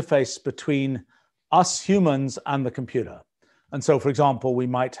an interface between us humans and the computer. And so, for example, we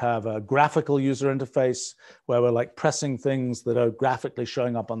might have a graphical user interface where we're like pressing things that are graphically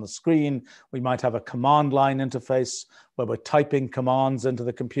showing up on the screen. We might have a command line interface where we're typing commands into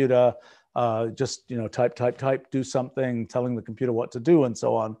the computer, just, type, type, type, do something, telling the computer what to do and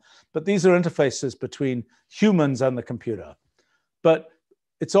so on. But these are interfaces between humans and the computer. But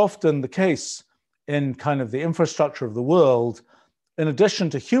it's often the case in kind of the infrastructure of the world, in addition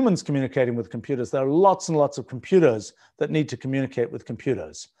to humans communicating with computers, there are lots and lots of computers that need to communicate with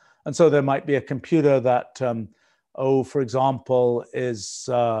computers. And so there might be a computer that, for example, is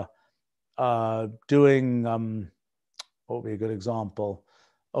doing, what would be a good example?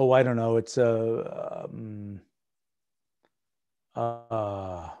 Oh, I don't know. It's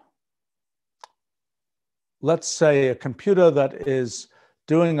let's say a computer that is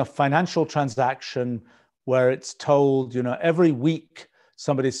doing a financial transaction where it's told, every week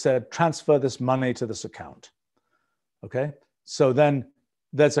somebody said, transfer this money to this account. Okay. So then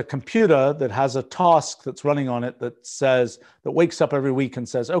there's a computer that has a task that's running on it that wakes up every week and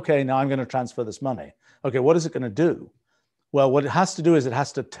says, okay, now I'm going to transfer this money. Okay. What is it going to do? Well, what it has to do is it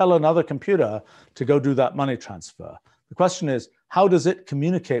has to tell another computer to go do that money transfer. The question is, how does it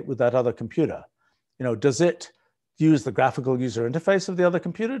communicate with that other computer? Does it use the graphical user interface of the other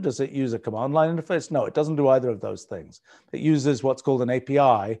computer? Does it use a command line interface? No, it doesn't do either of those things. It uses what's called an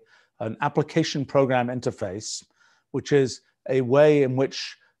API, an application program interface, which is a way in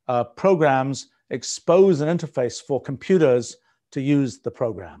which programs expose an interface for computers to use the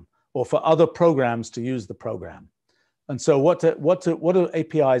program, or for other programs to use the program. And so what do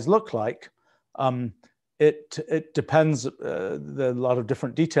APIs look like? It depends, there are a lot of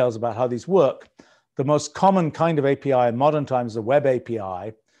different details about how these work. The most common kind of API in modern times is a web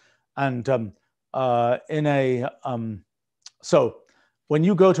API. And so when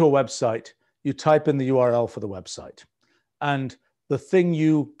you go to a website, you type in the URL for the website. And the thing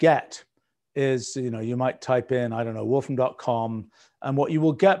you get is, you might type in, I don't know, wolfram.com. And what you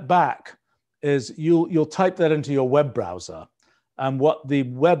will get back is you'll type that into your web browser. And what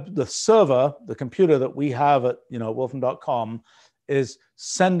the server, the computer that we have at wolfram.com is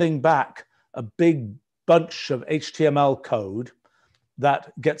sending back a big bunch of HTML code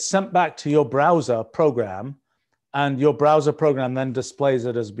that gets sent back to your browser program, and your browser program then displays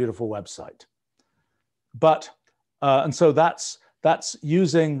it as a beautiful website. But and so that's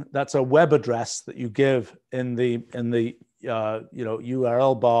a web address that you give in the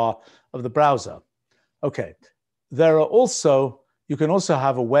URL bar of the browser. Okay, you can also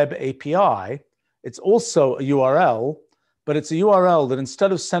have a web API. It's also a URL, but it's a URL that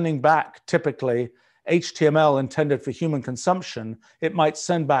instead of sending back typically HTML intended for human consumption, it might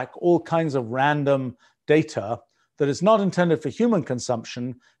send back all kinds of random data that is not intended for human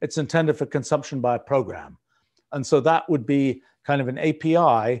consumption. It's intended for consumption by a program. And so that would be kind of an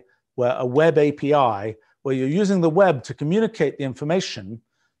API, a web API, where you're using the web to communicate the information.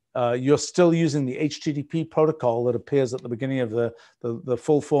 You're still using the HTTP protocol that appears at the beginning of the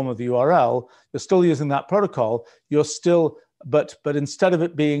full form of the URL. You're still using that protocol. But instead of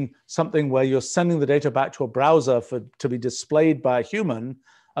it being something where you're sending the data back to a browser to be displayed by a human,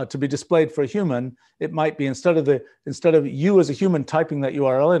 to be displayed for a human, it might be instead of you as a human typing that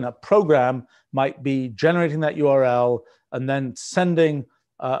URL in, a program might be generating that URL and then sending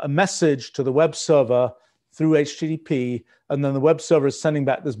a message to the web server through HTTP, and then the web server is sending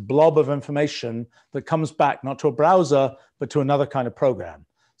back this blob of information that comes back not to a browser, but to another kind of program.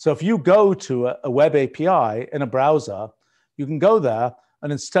 So if you go to a web API in a browser, you can go there,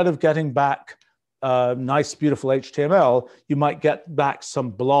 and instead of getting back nice, beautiful HTML, you might get back some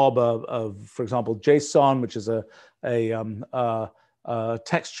blob of, for example, JSON, which is a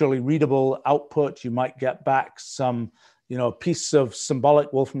textually readable output. You might get back some a piece of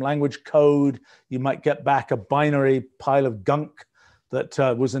symbolic Wolfram language code. You might get back a binary pile of gunk that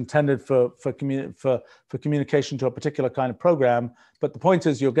was intended for communication to a particular kind of program. But the point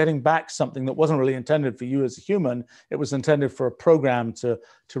is, you're getting back something that wasn't really intended for you as a human. It was intended for a program to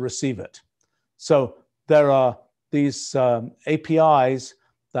receive it. So there are these APIs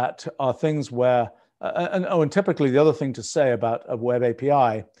that are things where, and typically the other thing to say about a web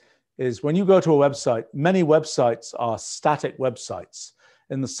API is when you go to a website, many websites are static websites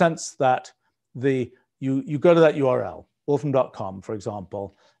in the sense that you go to that URL, wolfram.com, for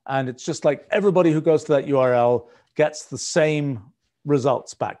example, and it's just like everybody who goes to that URL gets the same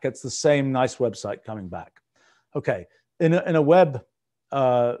results back, gets the same nice website coming back. Okay, in a web, in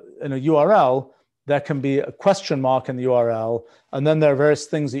a URL, there can be a question mark in the URL, and then there are various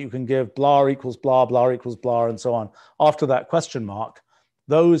things that you can give, blah equals blah, blah equals blah, and so on. After that question mark,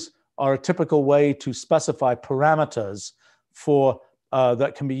 those are a typical way to specify parameters for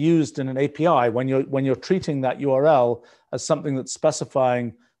that can be used in an API when you're treating that URL as something that's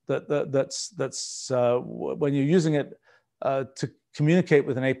specifying that's when you're using it to communicate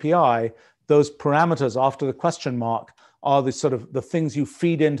with an API. Those parameters after the question mark are the sort of the things you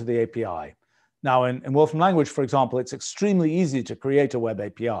feed into the API. Now, in Wolfram language, for example, it's extremely easy to create a web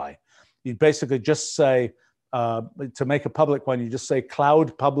API. You basically just say, to make a public one, you just say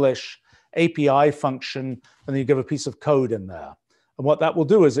cloud publish API function, and then you give a piece of code in there. And what that will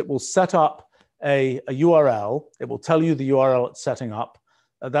do is it will set up a URL. It will tell you the URL it's setting up.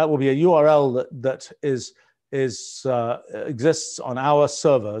 That will be a URL that exists on our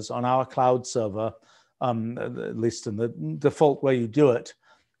servers, on our cloud server, at least in the default way you do it.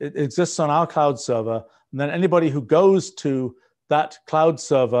 It exists on our cloud server, and then anybody who goes to that cloud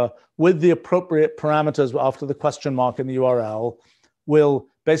server with the appropriate parameters after the question mark in the URL will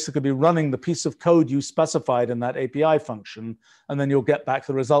basically be running the piece of code you specified in that API function, and then you'll get back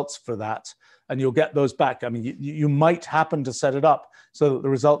the results for that, and you'll get those back. I mean, you might happen to set it up so that the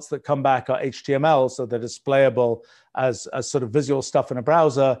results that come back are HTML, so they're displayable as sort of visual stuff in a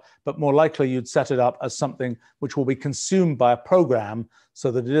browser, but more likely you'd set it up as something which will be consumed by a program, so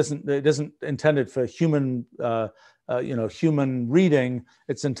that it isn't intended for human, human reading.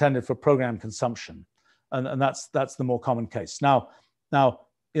 It's intended for program consumption, and that's the more common case. Now,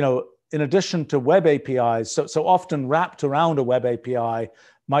 in addition to web APIs, so often wrapped around a web API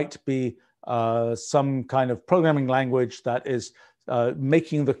might be some kind of programming language that is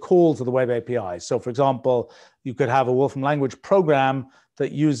making the call to the web API. So, for example, you could have a Wolfram language program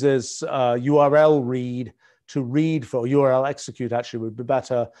that uses URL read to read, for URL execute actually would be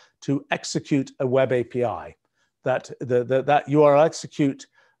better, to execute a web API. That URL execute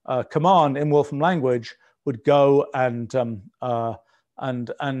command in Wolfram language would go and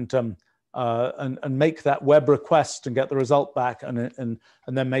make that web request and get the result back, and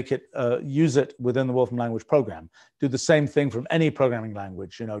then make it use it within the Wolfram language program. Do the same thing from any programming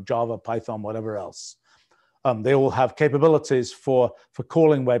language, Java, Python, whatever else. They all have capabilities for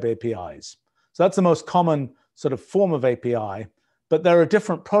calling web APIs. So that's the most common sort of form of API, but there are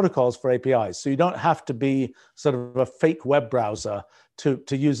different protocols for APIs. So you don't have to be sort of a fake web browser to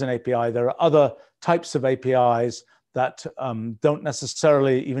use an API. There are other types of APIs that don't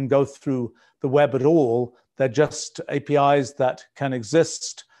necessarily even go through the web at all. They're just APIs that can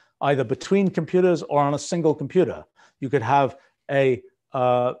exist either between computers or on a single computer. You could have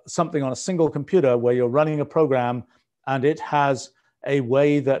something on a single computer where you're running a program and it has a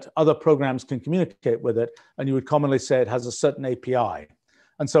way that other programs can communicate with it, and you would commonly say it has a certain API.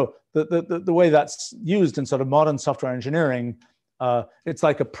 And so the way that's used in sort of modern software engineering, it's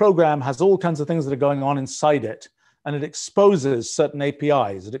like a program has all kinds of things that are going on inside it, and it exposes certain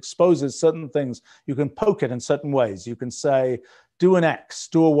APIs. It exposes certain things. You can poke it in certain ways. You can say, do an X,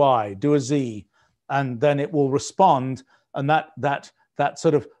 do a Y, do a Z, and then it will respond. And that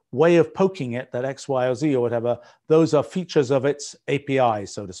sort of way of poking it, that X, Y, or Z or whatever, those are features of its API,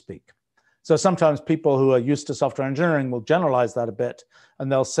 so to speak. So sometimes people who are used to software engineering will generalize that a bit,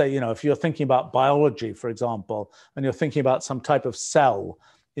 and they'll say, if you're thinking about biology, for example, and you're thinking about some type of cell,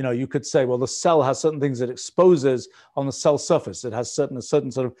 you could say, well, the cell has certain things it exposes on the cell surface. It has a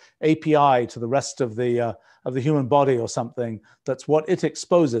certain sort of API to the rest of the human body or something. That's what it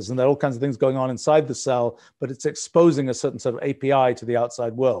exposes. And there are all kinds of things going on inside the cell, but it's exposing a certain sort of API to the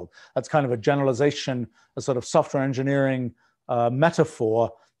outside world. That's kind of a generalization, a sort of software engineering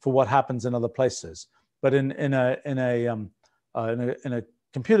metaphor for what happens in other places. But in a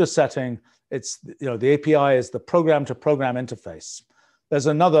computer setting, it's, the API is the program-to-program interface. There's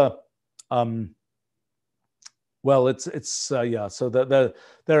another, so there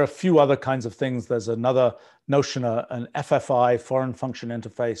are a few other kinds of things. There's another notion, an FFI, foreign function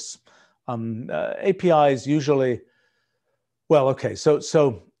interface. APIs usually, Well, okay,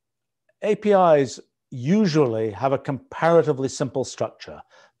 so APIs usually have a comparatively simple structure.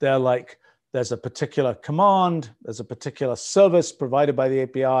 They're like, there's a particular command, there's a particular service provided by the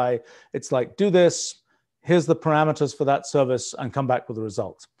API. It's like, do this, here's the parameters for that service, and come back with the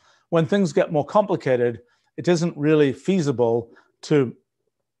result. When things get more complicated, it isn't really feasible to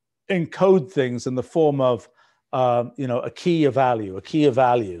encode things in the form of a key, a value.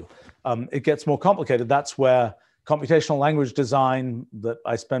 It gets more complicated. That's where computational language design that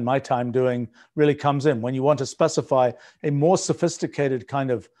I spend my time doing really comes in. When you want to specify a more sophisticated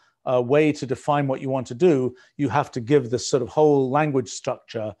kind of way to define what you want to do, you have to give this sort of whole language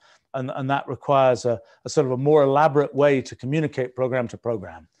structure, and that requires a sort of a more elaborate way to communicate program to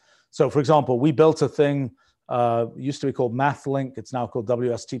program. So, for example, we built a thing, used to be called MathLink. It's now called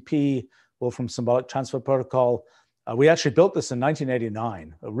WSTP, Wolfram Symbolic Transfer Protocol. We actually built this in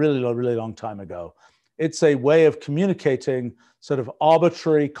 1989, a really, really long time ago. It's a way of communicating sort of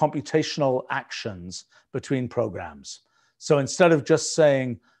arbitrary computational actions between programs. So instead of just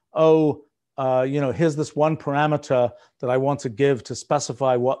saying, oh, here's this one parameter that I want to give to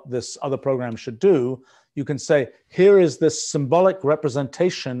specify what this other program should do, you can say, here is this symbolic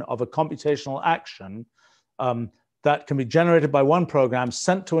representation of a computational action that can be generated by one program,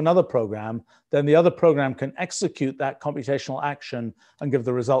 sent to another program, then the other program can execute that computational action and give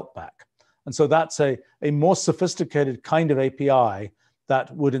the result back. And so that's a more sophisticated kind of API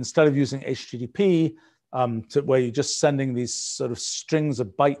that would, instead of using HTTP, where you're just sending these sort of strings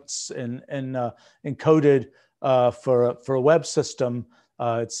of bytes encoded for a web system,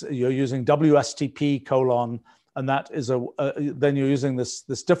 you're using WSTP : and that is then you're using this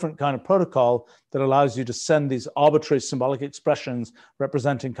different kind of protocol that allows you to send these arbitrary symbolic expressions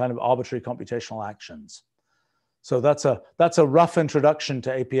representing kind of arbitrary computational actions. So that's a rough introduction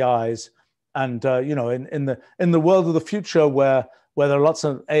to APIs. And in the world of the future, where there are lots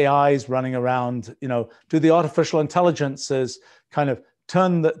of AIs running around, do the artificial intelligences kind of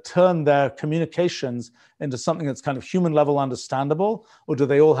turn their communications into something that's kind of human level understandable, or do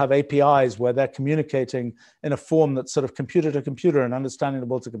they all have APIs where they're communicating in a form that's sort of computer to computer and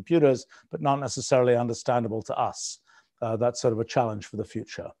understandable to computers, but not necessarily understandable to us? That's sort of a challenge for the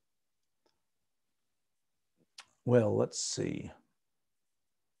future. Well, let's see.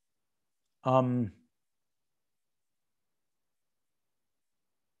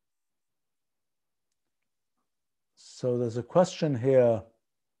 So there's a question here.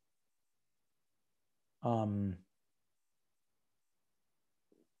 Okay,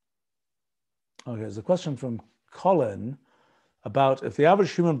 there's a question from Colin about, if the average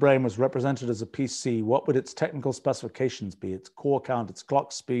human brain was represented as a PC, what would its technical specifications be? Its core count, its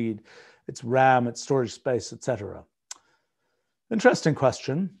clock speed, its RAM, its storage space, etc. Interesting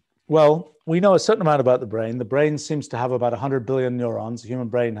question. Well, we know a certain amount about the brain. The brain seems to have about 100 billion neurons. The human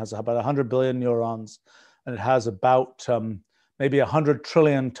brain has about 100 billion neurons, and it has about maybe 100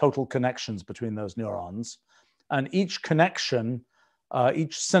 trillion total connections between those neurons. And each connection,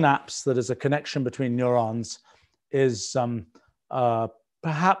 each synapse that is a connection between neurons is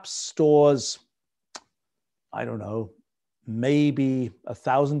perhaps stores, I don't know, maybe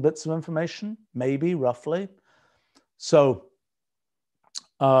 1,000 bits of information, maybe, roughly. So,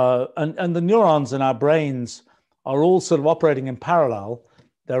 and the neurons in our brains are all sort of operating in parallel.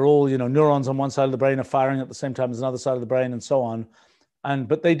 They're all, neurons on one side of the brain are firing at the same time as another side of the brain, and so on.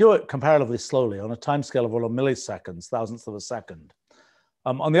 But they do it comparatively slowly on a timescale of all of milliseconds, thousandths of a second.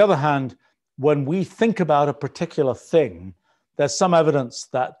 On the other hand, when we think about a particular thing, there's some evidence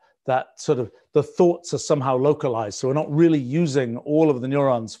that sort of the thoughts are somehow localized. So we're not really using all of the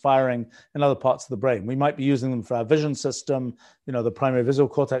neurons firing in other parts of the brain. We might be using them for our vision system. The primary visual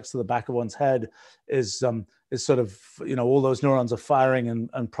cortex to the back of one's head is sort of, all those neurons are firing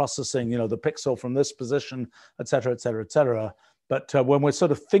and processing, the pixel from this position, et cetera, et cetera, et cetera. But when we're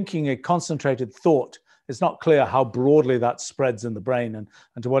sort of thinking a concentrated thought, it's not clear how broadly that spreads in the brain and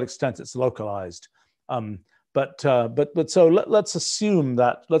to what extent it's localized. But so let's assume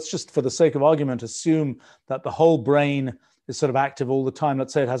that, let's just for the sake of argument, assume that the whole brain is sort of active all the time.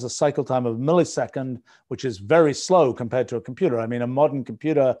 Let's say it has a cycle time of a millisecond, which is very slow compared to a computer. I mean, a modern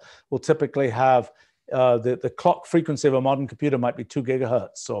computer will typically have, the clock frequency of a modern computer might be 2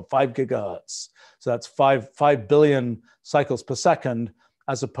 gigahertz or 5 gigahertz. So that's 5 billion cycles per second,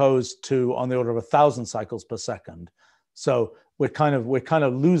 as opposed to on the order of 1,000 cycles per second. So we're kind of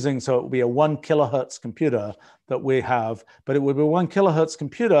losing. So it would be a 1 kilohertz computer that we have, but it would be a 1 kilohertz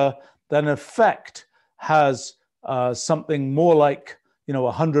computer that in effect has something more like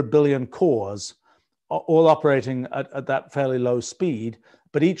 100 billion cores, all operating at that fairly low speed.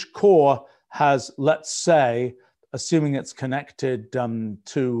 But each core has, let's say, assuming it's connected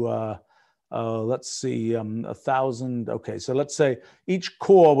to, let's see, 1,000. Okay, so let's say each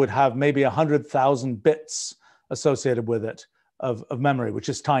core would have maybe 100,000 bits associated with it of memory, which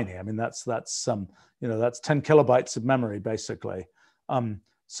is tiny. I mean, that's 10 kilobytes of memory, basically.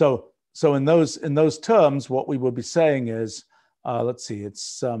 So in those terms, what we will be saying is, let's see,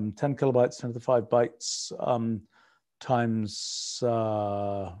 it's 10 kilobytes, 10 to the 5 bytes times,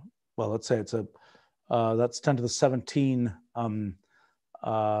 well, let's say it's that's 10 to the 17. So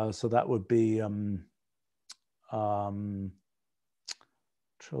that would be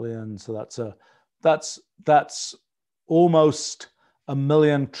trillion. So that's almost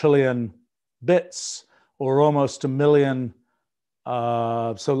 1,000,000 trillion bits, or almost 1,000,000.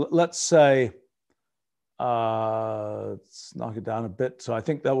 So let's say, let's knock it down a bit. So I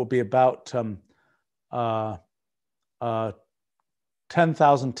think that would be about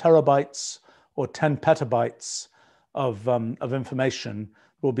 10,000 terabytes or 10 petabytes of information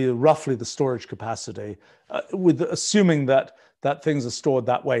will be roughly the storage capacity, with assuming that things are stored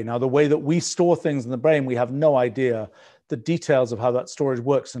that way. Now, the way that we store things in the brain, we have no idea the details of how that storage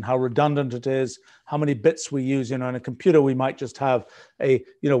works and how redundant it is, how many bits we use. In a computer, we might just have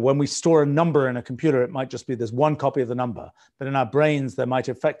when we store a number in a computer, it might just be there's one copy of the number. But in our brains, there might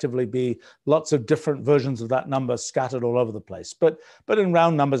effectively be lots of different versions of that number scattered all over the place. But in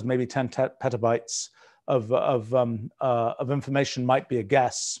round numbers, maybe 10 petabytes of information might be a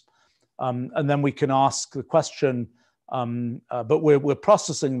guess. And then we can ask the question, but we're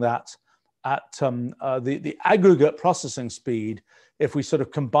processing that at the aggregate processing speed. If we sort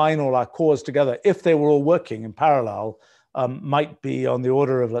of combine all our cores together, if they were all working in parallel, might be on the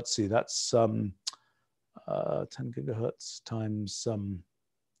order of, let's see, that's 10 gigahertz times,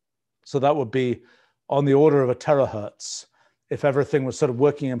 so that would be on the order of a terahertz if everything was sort of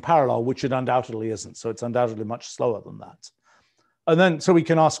working in parallel, which it undoubtedly isn't. So it's undoubtedly much slower than that. And then, so we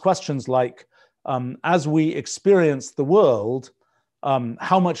can ask questions like, as we experience the world,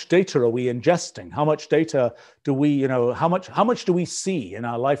 how much data are we ingesting? How much data do we, how much do we see in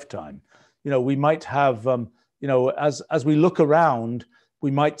our lifetime? We might have, as we look around, we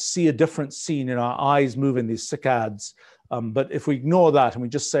might see a different scene in our eyes moving, these saccades. But if we ignore that and we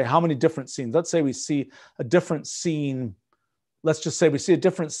just say how many different scenes, let's say we see a different scene, let's just say we see a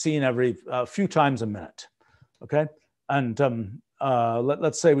different scene every few times a minute, okay? And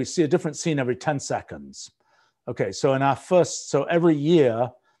let's say we see a different scene every 10 seconds. Okay, so so every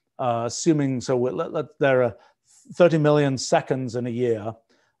year, assuming, so there are 30 million seconds in a year.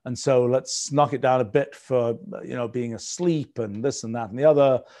 And so let's knock it down a bit for, being asleep and this and that and the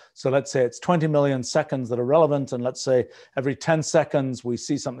other. So let's say it's 20 million seconds that are relevant. And let's say every 10 seconds, we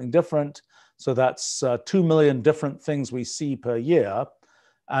see something different. So that's 2 million different things we see per year.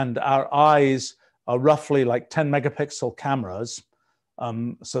 And our eyes are roughly like 10 megapixel cameras.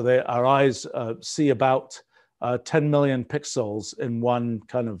 So our eyes see about 10 million pixels in one,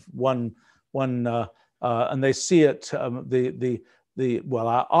 and they see it, well,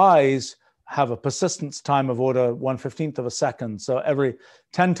 our eyes have a persistence time of order 1/15 of a second. So every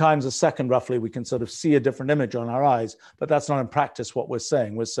 10 times a second, roughly, we can sort of see a different image on our eyes, but that's not in practice what we're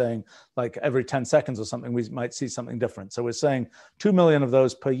saying. We're saying like every 10 seconds or something, we might see something different. So we're saying 2 million of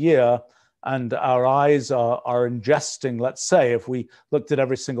those per year, and our eyes are ingesting, let's say, if we looked at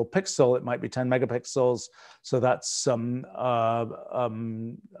every single pixel, it might be 10 megapixels. So that's 20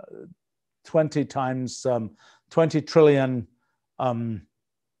 times 20 trillion.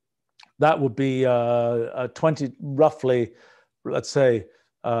 That would be 20, roughly, let's say,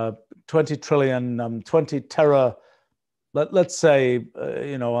 20 trillion, 20 tera, let's say,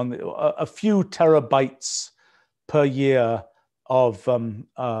 a few terabytes per year of,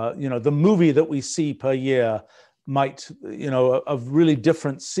 the movie that we see per year might, of really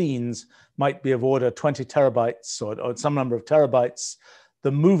different scenes might be of order 20 terabytes or some number of terabytes.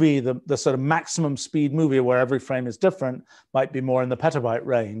 The movie, the sort of maximum speed movie where every frame is different might be more in the petabyte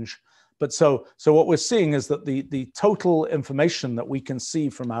range. But so what we're seeing is that the total information that we can see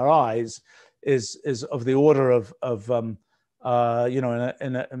from our eyes is of the order of in a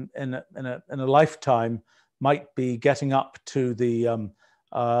lifetime might be getting up to the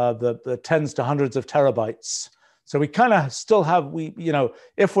tens to hundreds of terabytes. So we kind of still have,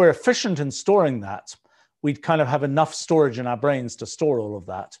 if we're efficient in storing that, we'd kind of have enough storage in our brains to store all of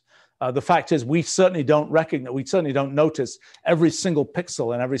that. The fact is, we certainly don't notice every single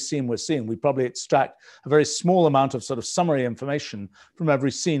pixel in every scene we're seeing. We probably extract a very small amount of sort of summary information from every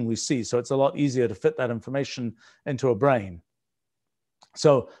scene we see. So it's a lot easier to fit that information into a brain.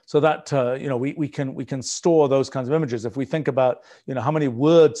 So that, we can store those kinds of images. If we think about, how many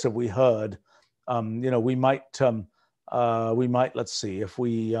words have we heard You know, we might, let's see, if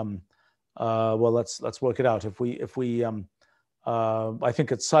we, well, let's work it out. If we, I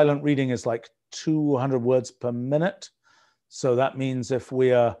think it's silent reading is like 200 words per minute. So that means if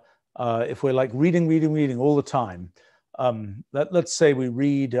we're like reading all the time, let's say we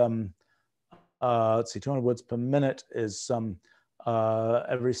read, let's see, 200 words per minute is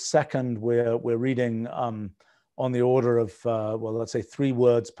every second we're reading on the order of, well, let's say 3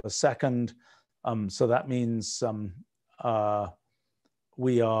 words per second. So that means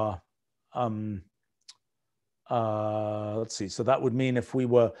we are, let's see, so that would mean if we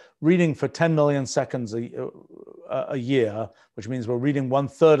were reading for 10 million seconds a year, which means we're reading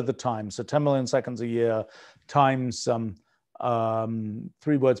 1/3 of the time. So 10 million seconds a year times 3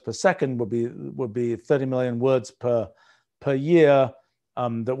 words per second would be 30 million words per year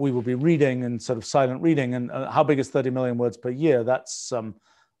that we will be reading and sort of silent reading. And how big is 30 million words per year? That's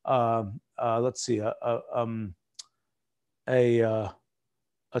let's see, a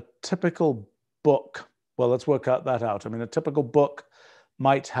typical book. Well, let's work that out. I mean, a typical book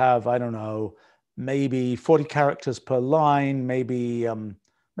might have, I don't know, maybe 40 characters per line, maybe a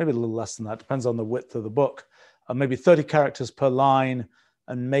little less than that. Depends on the width of the book. Maybe 30 characters per line,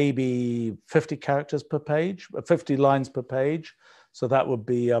 and maybe 50 characters per page, 50 lines per page. So that would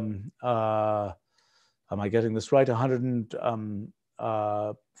be, am I getting this right?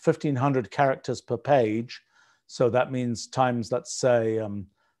 1,500 characters per page. So that means times, let's say,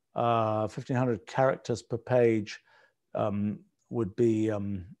 1,500 characters per page would be,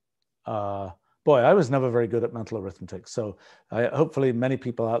 boy, I was never very good at mental arithmetic. So hopefully many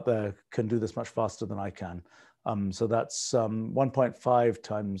people out there can do this much faster than I can. So that's 1.5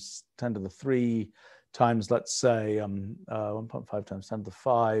 times 10 to the 3 times, let's say, 1.5 times 10 to the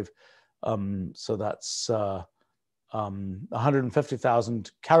 5. So that's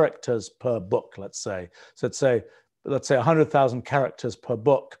 150,000 characters per book, let's say. So let's say 100,000 characters per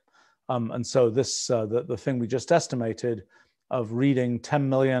book. And so this, the thing we just estimated of reading 10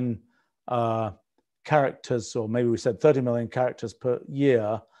 million characters, or maybe we said 30 million characters per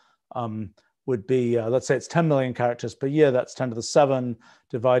year, would be, let's say it's 10 million characters per year. That's 10 to the 7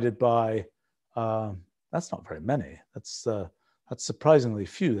 divided by, that's not very many. That's surprisingly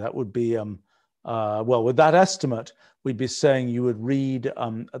few. That would be, well, with that estimate, we'd be saying you would read,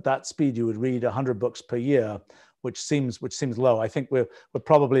 at that speed, you would read 100 books per year, which seems low. I think we're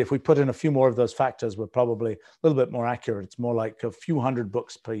probably, if we put in a few more of those factors, we're probably a little bit more accurate. It's more like a few hundred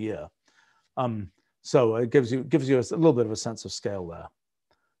books per year. So it gives you a little bit of a sense of scale there.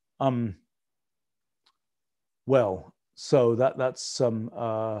 Well, so that's some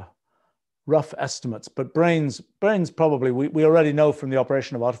rough estimates, but brains probably, we already know from the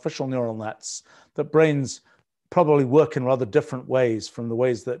operation of artificial neural nets that brains probably work in rather different ways from the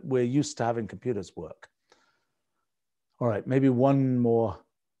ways that we're used to having computers work. All right, maybe one more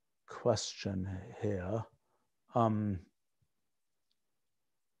question here.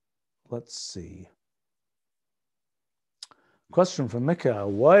 Let's see. Question from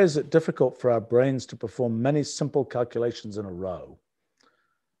Mikhail. Why is it difficult for our brains to perform many simple calculations in a row?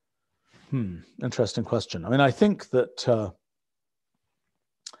 Interesting question. I mean, I think that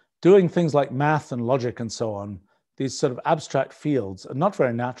doing things like math and logic and so on, these sort of abstract fields are not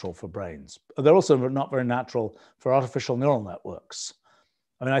very natural for brains. They're also not very natural for artificial neural networks.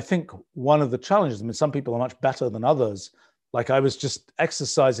 I mean, I think one of the challenges, I mean, some people are much better than others. Like I was just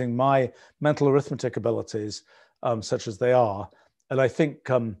exercising my mental arithmetic abilities, such as they are. And I think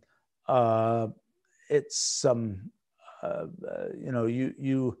it's, you know,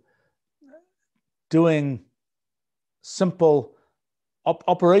 you doing simple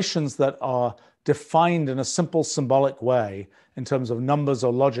operations that are defined in a simple symbolic way in terms of numbers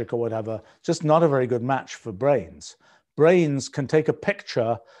or logic or whatever, just not a very good match for brains. Brains can take a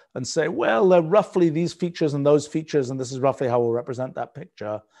picture and say, well, they're roughly these features and those features, and this is roughly how we'll represent that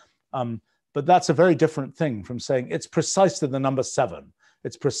picture. But that's a very different thing from saying it's precisely the number 7.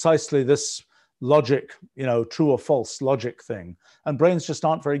 It's precisely this logic, you know, true or false logic thing. And brains just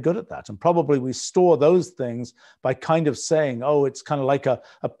aren't very good at that. And probably we store those things by kind of saying, oh, it's kind of like a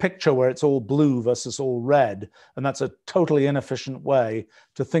picture where it's all blue versus all red. And that's a totally inefficient way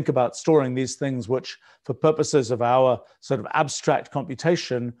to think about storing these things, which for purposes of our sort of abstract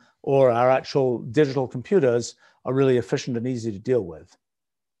computation or our actual digital computers are really efficient and easy to deal with.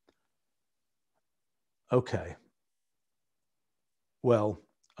 Okay. Well,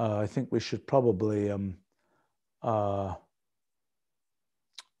 I think we should probably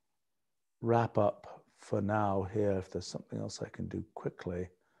wrap up for now here if there's something else I can do quickly.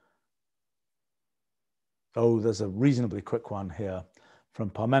 Oh, there's a reasonably quick one here. from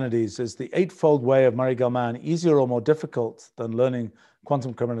Parmenides, is the eightfold way of Murray-Gell-Mann easier or more difficult than learning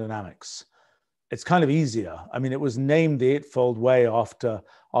quantum chromodynamics? It's kind of easier. I mean, it was named the eightfold way after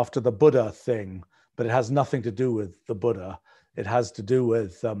the Buddha thing, but it has nothing to do with the Buddha. It has to do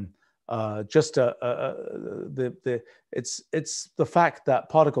with it's the fact that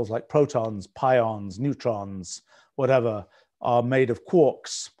particles like protons, pions, neutrons, whatever, are made of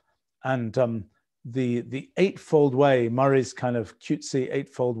quarks, and the eightfold way, Murray's kind of cutesy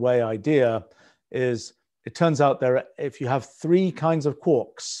eightfold way idea is, it turns out if you have three kinds of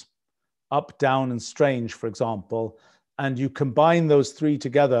quarks, up, down, and strange, for example, and you combine those three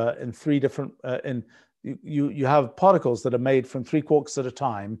together in three different, you have particles that are made from three quarks at a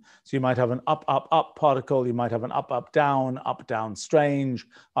time. So you might have an up, up, up particle, you might have an up, up, down, strange,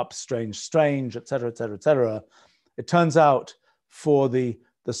 up, strange, strange, et cetera, et cetera, et cetera. It turns out for the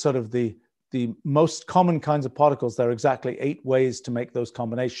sort of the most common kinds of particles, there are exactly 8 ways to make those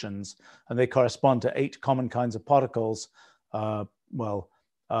combinations, and they correspond to 8 common kinds of particles.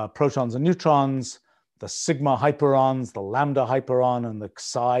 Protons and neutrons, the sigma hyperons, the lambda hyperon, and the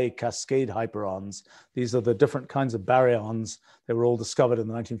psi cascade hyperons. These are the different kinds of baryons. They were all discovered in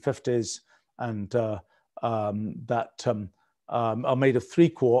the 1950s, and are made of 3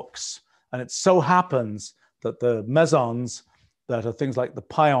 quarks. And it so happens that the mesons, that are things like the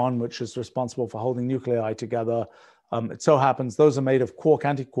pion, which is responsible for holding nuclei together, it so happens those are made of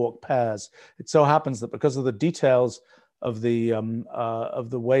quark-antiquark pairs. It so happens that because of the details of the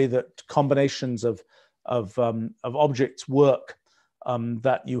way that combinations of objects work,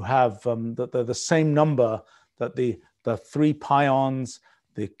 that you have that they're the same number, that the 3 pions,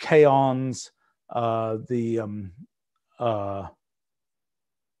 the kaons,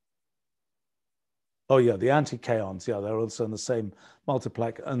 the anti-kaons, they're also in the same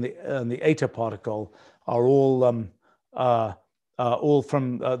multiplex, and the eta particle are all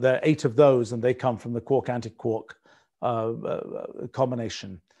from there are 8 of those, and they come from the quark-antiquark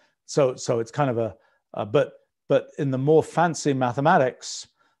combination. So it's kind of but in the more fancy mathematics,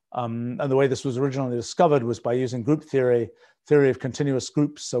 and the way this was originally discovered was by using group theory of continuous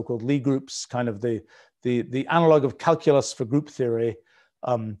groups, so-called Lie groups, kind of the analog of calculus for group theory.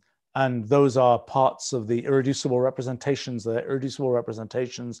 And those are parts of the irreducible representations, of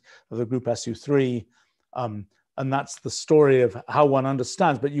the group SU3. And that's the story of how one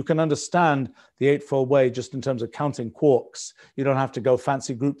understands. But you can understand the eightfold way just in terms of counting quarks. You don't have to go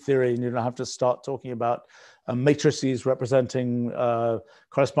fancy group theory, and you don't have to start talking about matrices representing,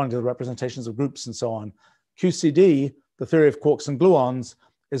 corresponding to the representations of groups and so on. QCD, the theory of quarks and gluons,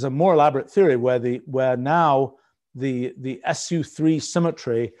 is a more elaborate theory where now the SU3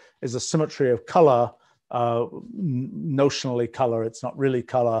 symmetry is a symmetry of color, notionally color. It's not really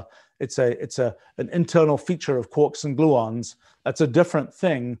color. It's an internal feature of quarks and gluons. That's a different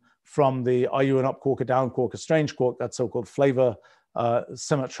thing from the are you an up quark, a down quark, a strange quark, that so-called flavor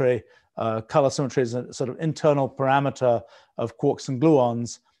symmetry. Color symmetry is a sort of internal parameter of quarks and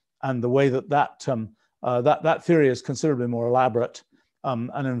gluons, and the way that theory is considerably more elaborate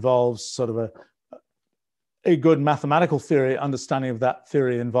and involves sort of a good mathematical theory. Understanding of that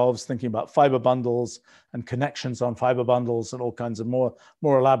theory involves thinking about fiber bundles and connections on fiber bundles and all kinds of more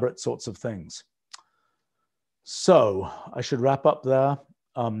elaborate sorts of things. So I should wrap up there.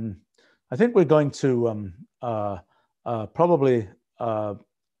 I think we're going to probably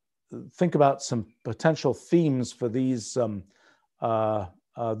think about some potential themes for these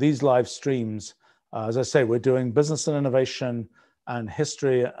live streams. As I say, we're doing business and innovation and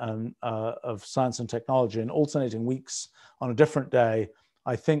history and of science and technology in alternating weeks on a different day.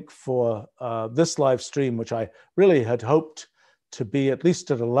 I think for this live stream, which I really had hoped to be at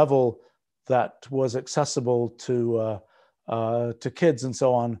least at a level that was accessible to kids and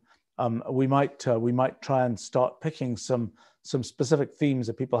so on, we might try and start picking some specific themes.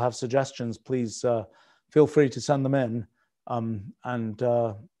 If people have suggestions, please feel free to send them in, and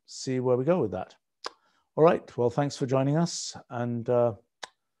see where we go with that. All right, well, thanks for joining us, and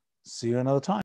see you another time.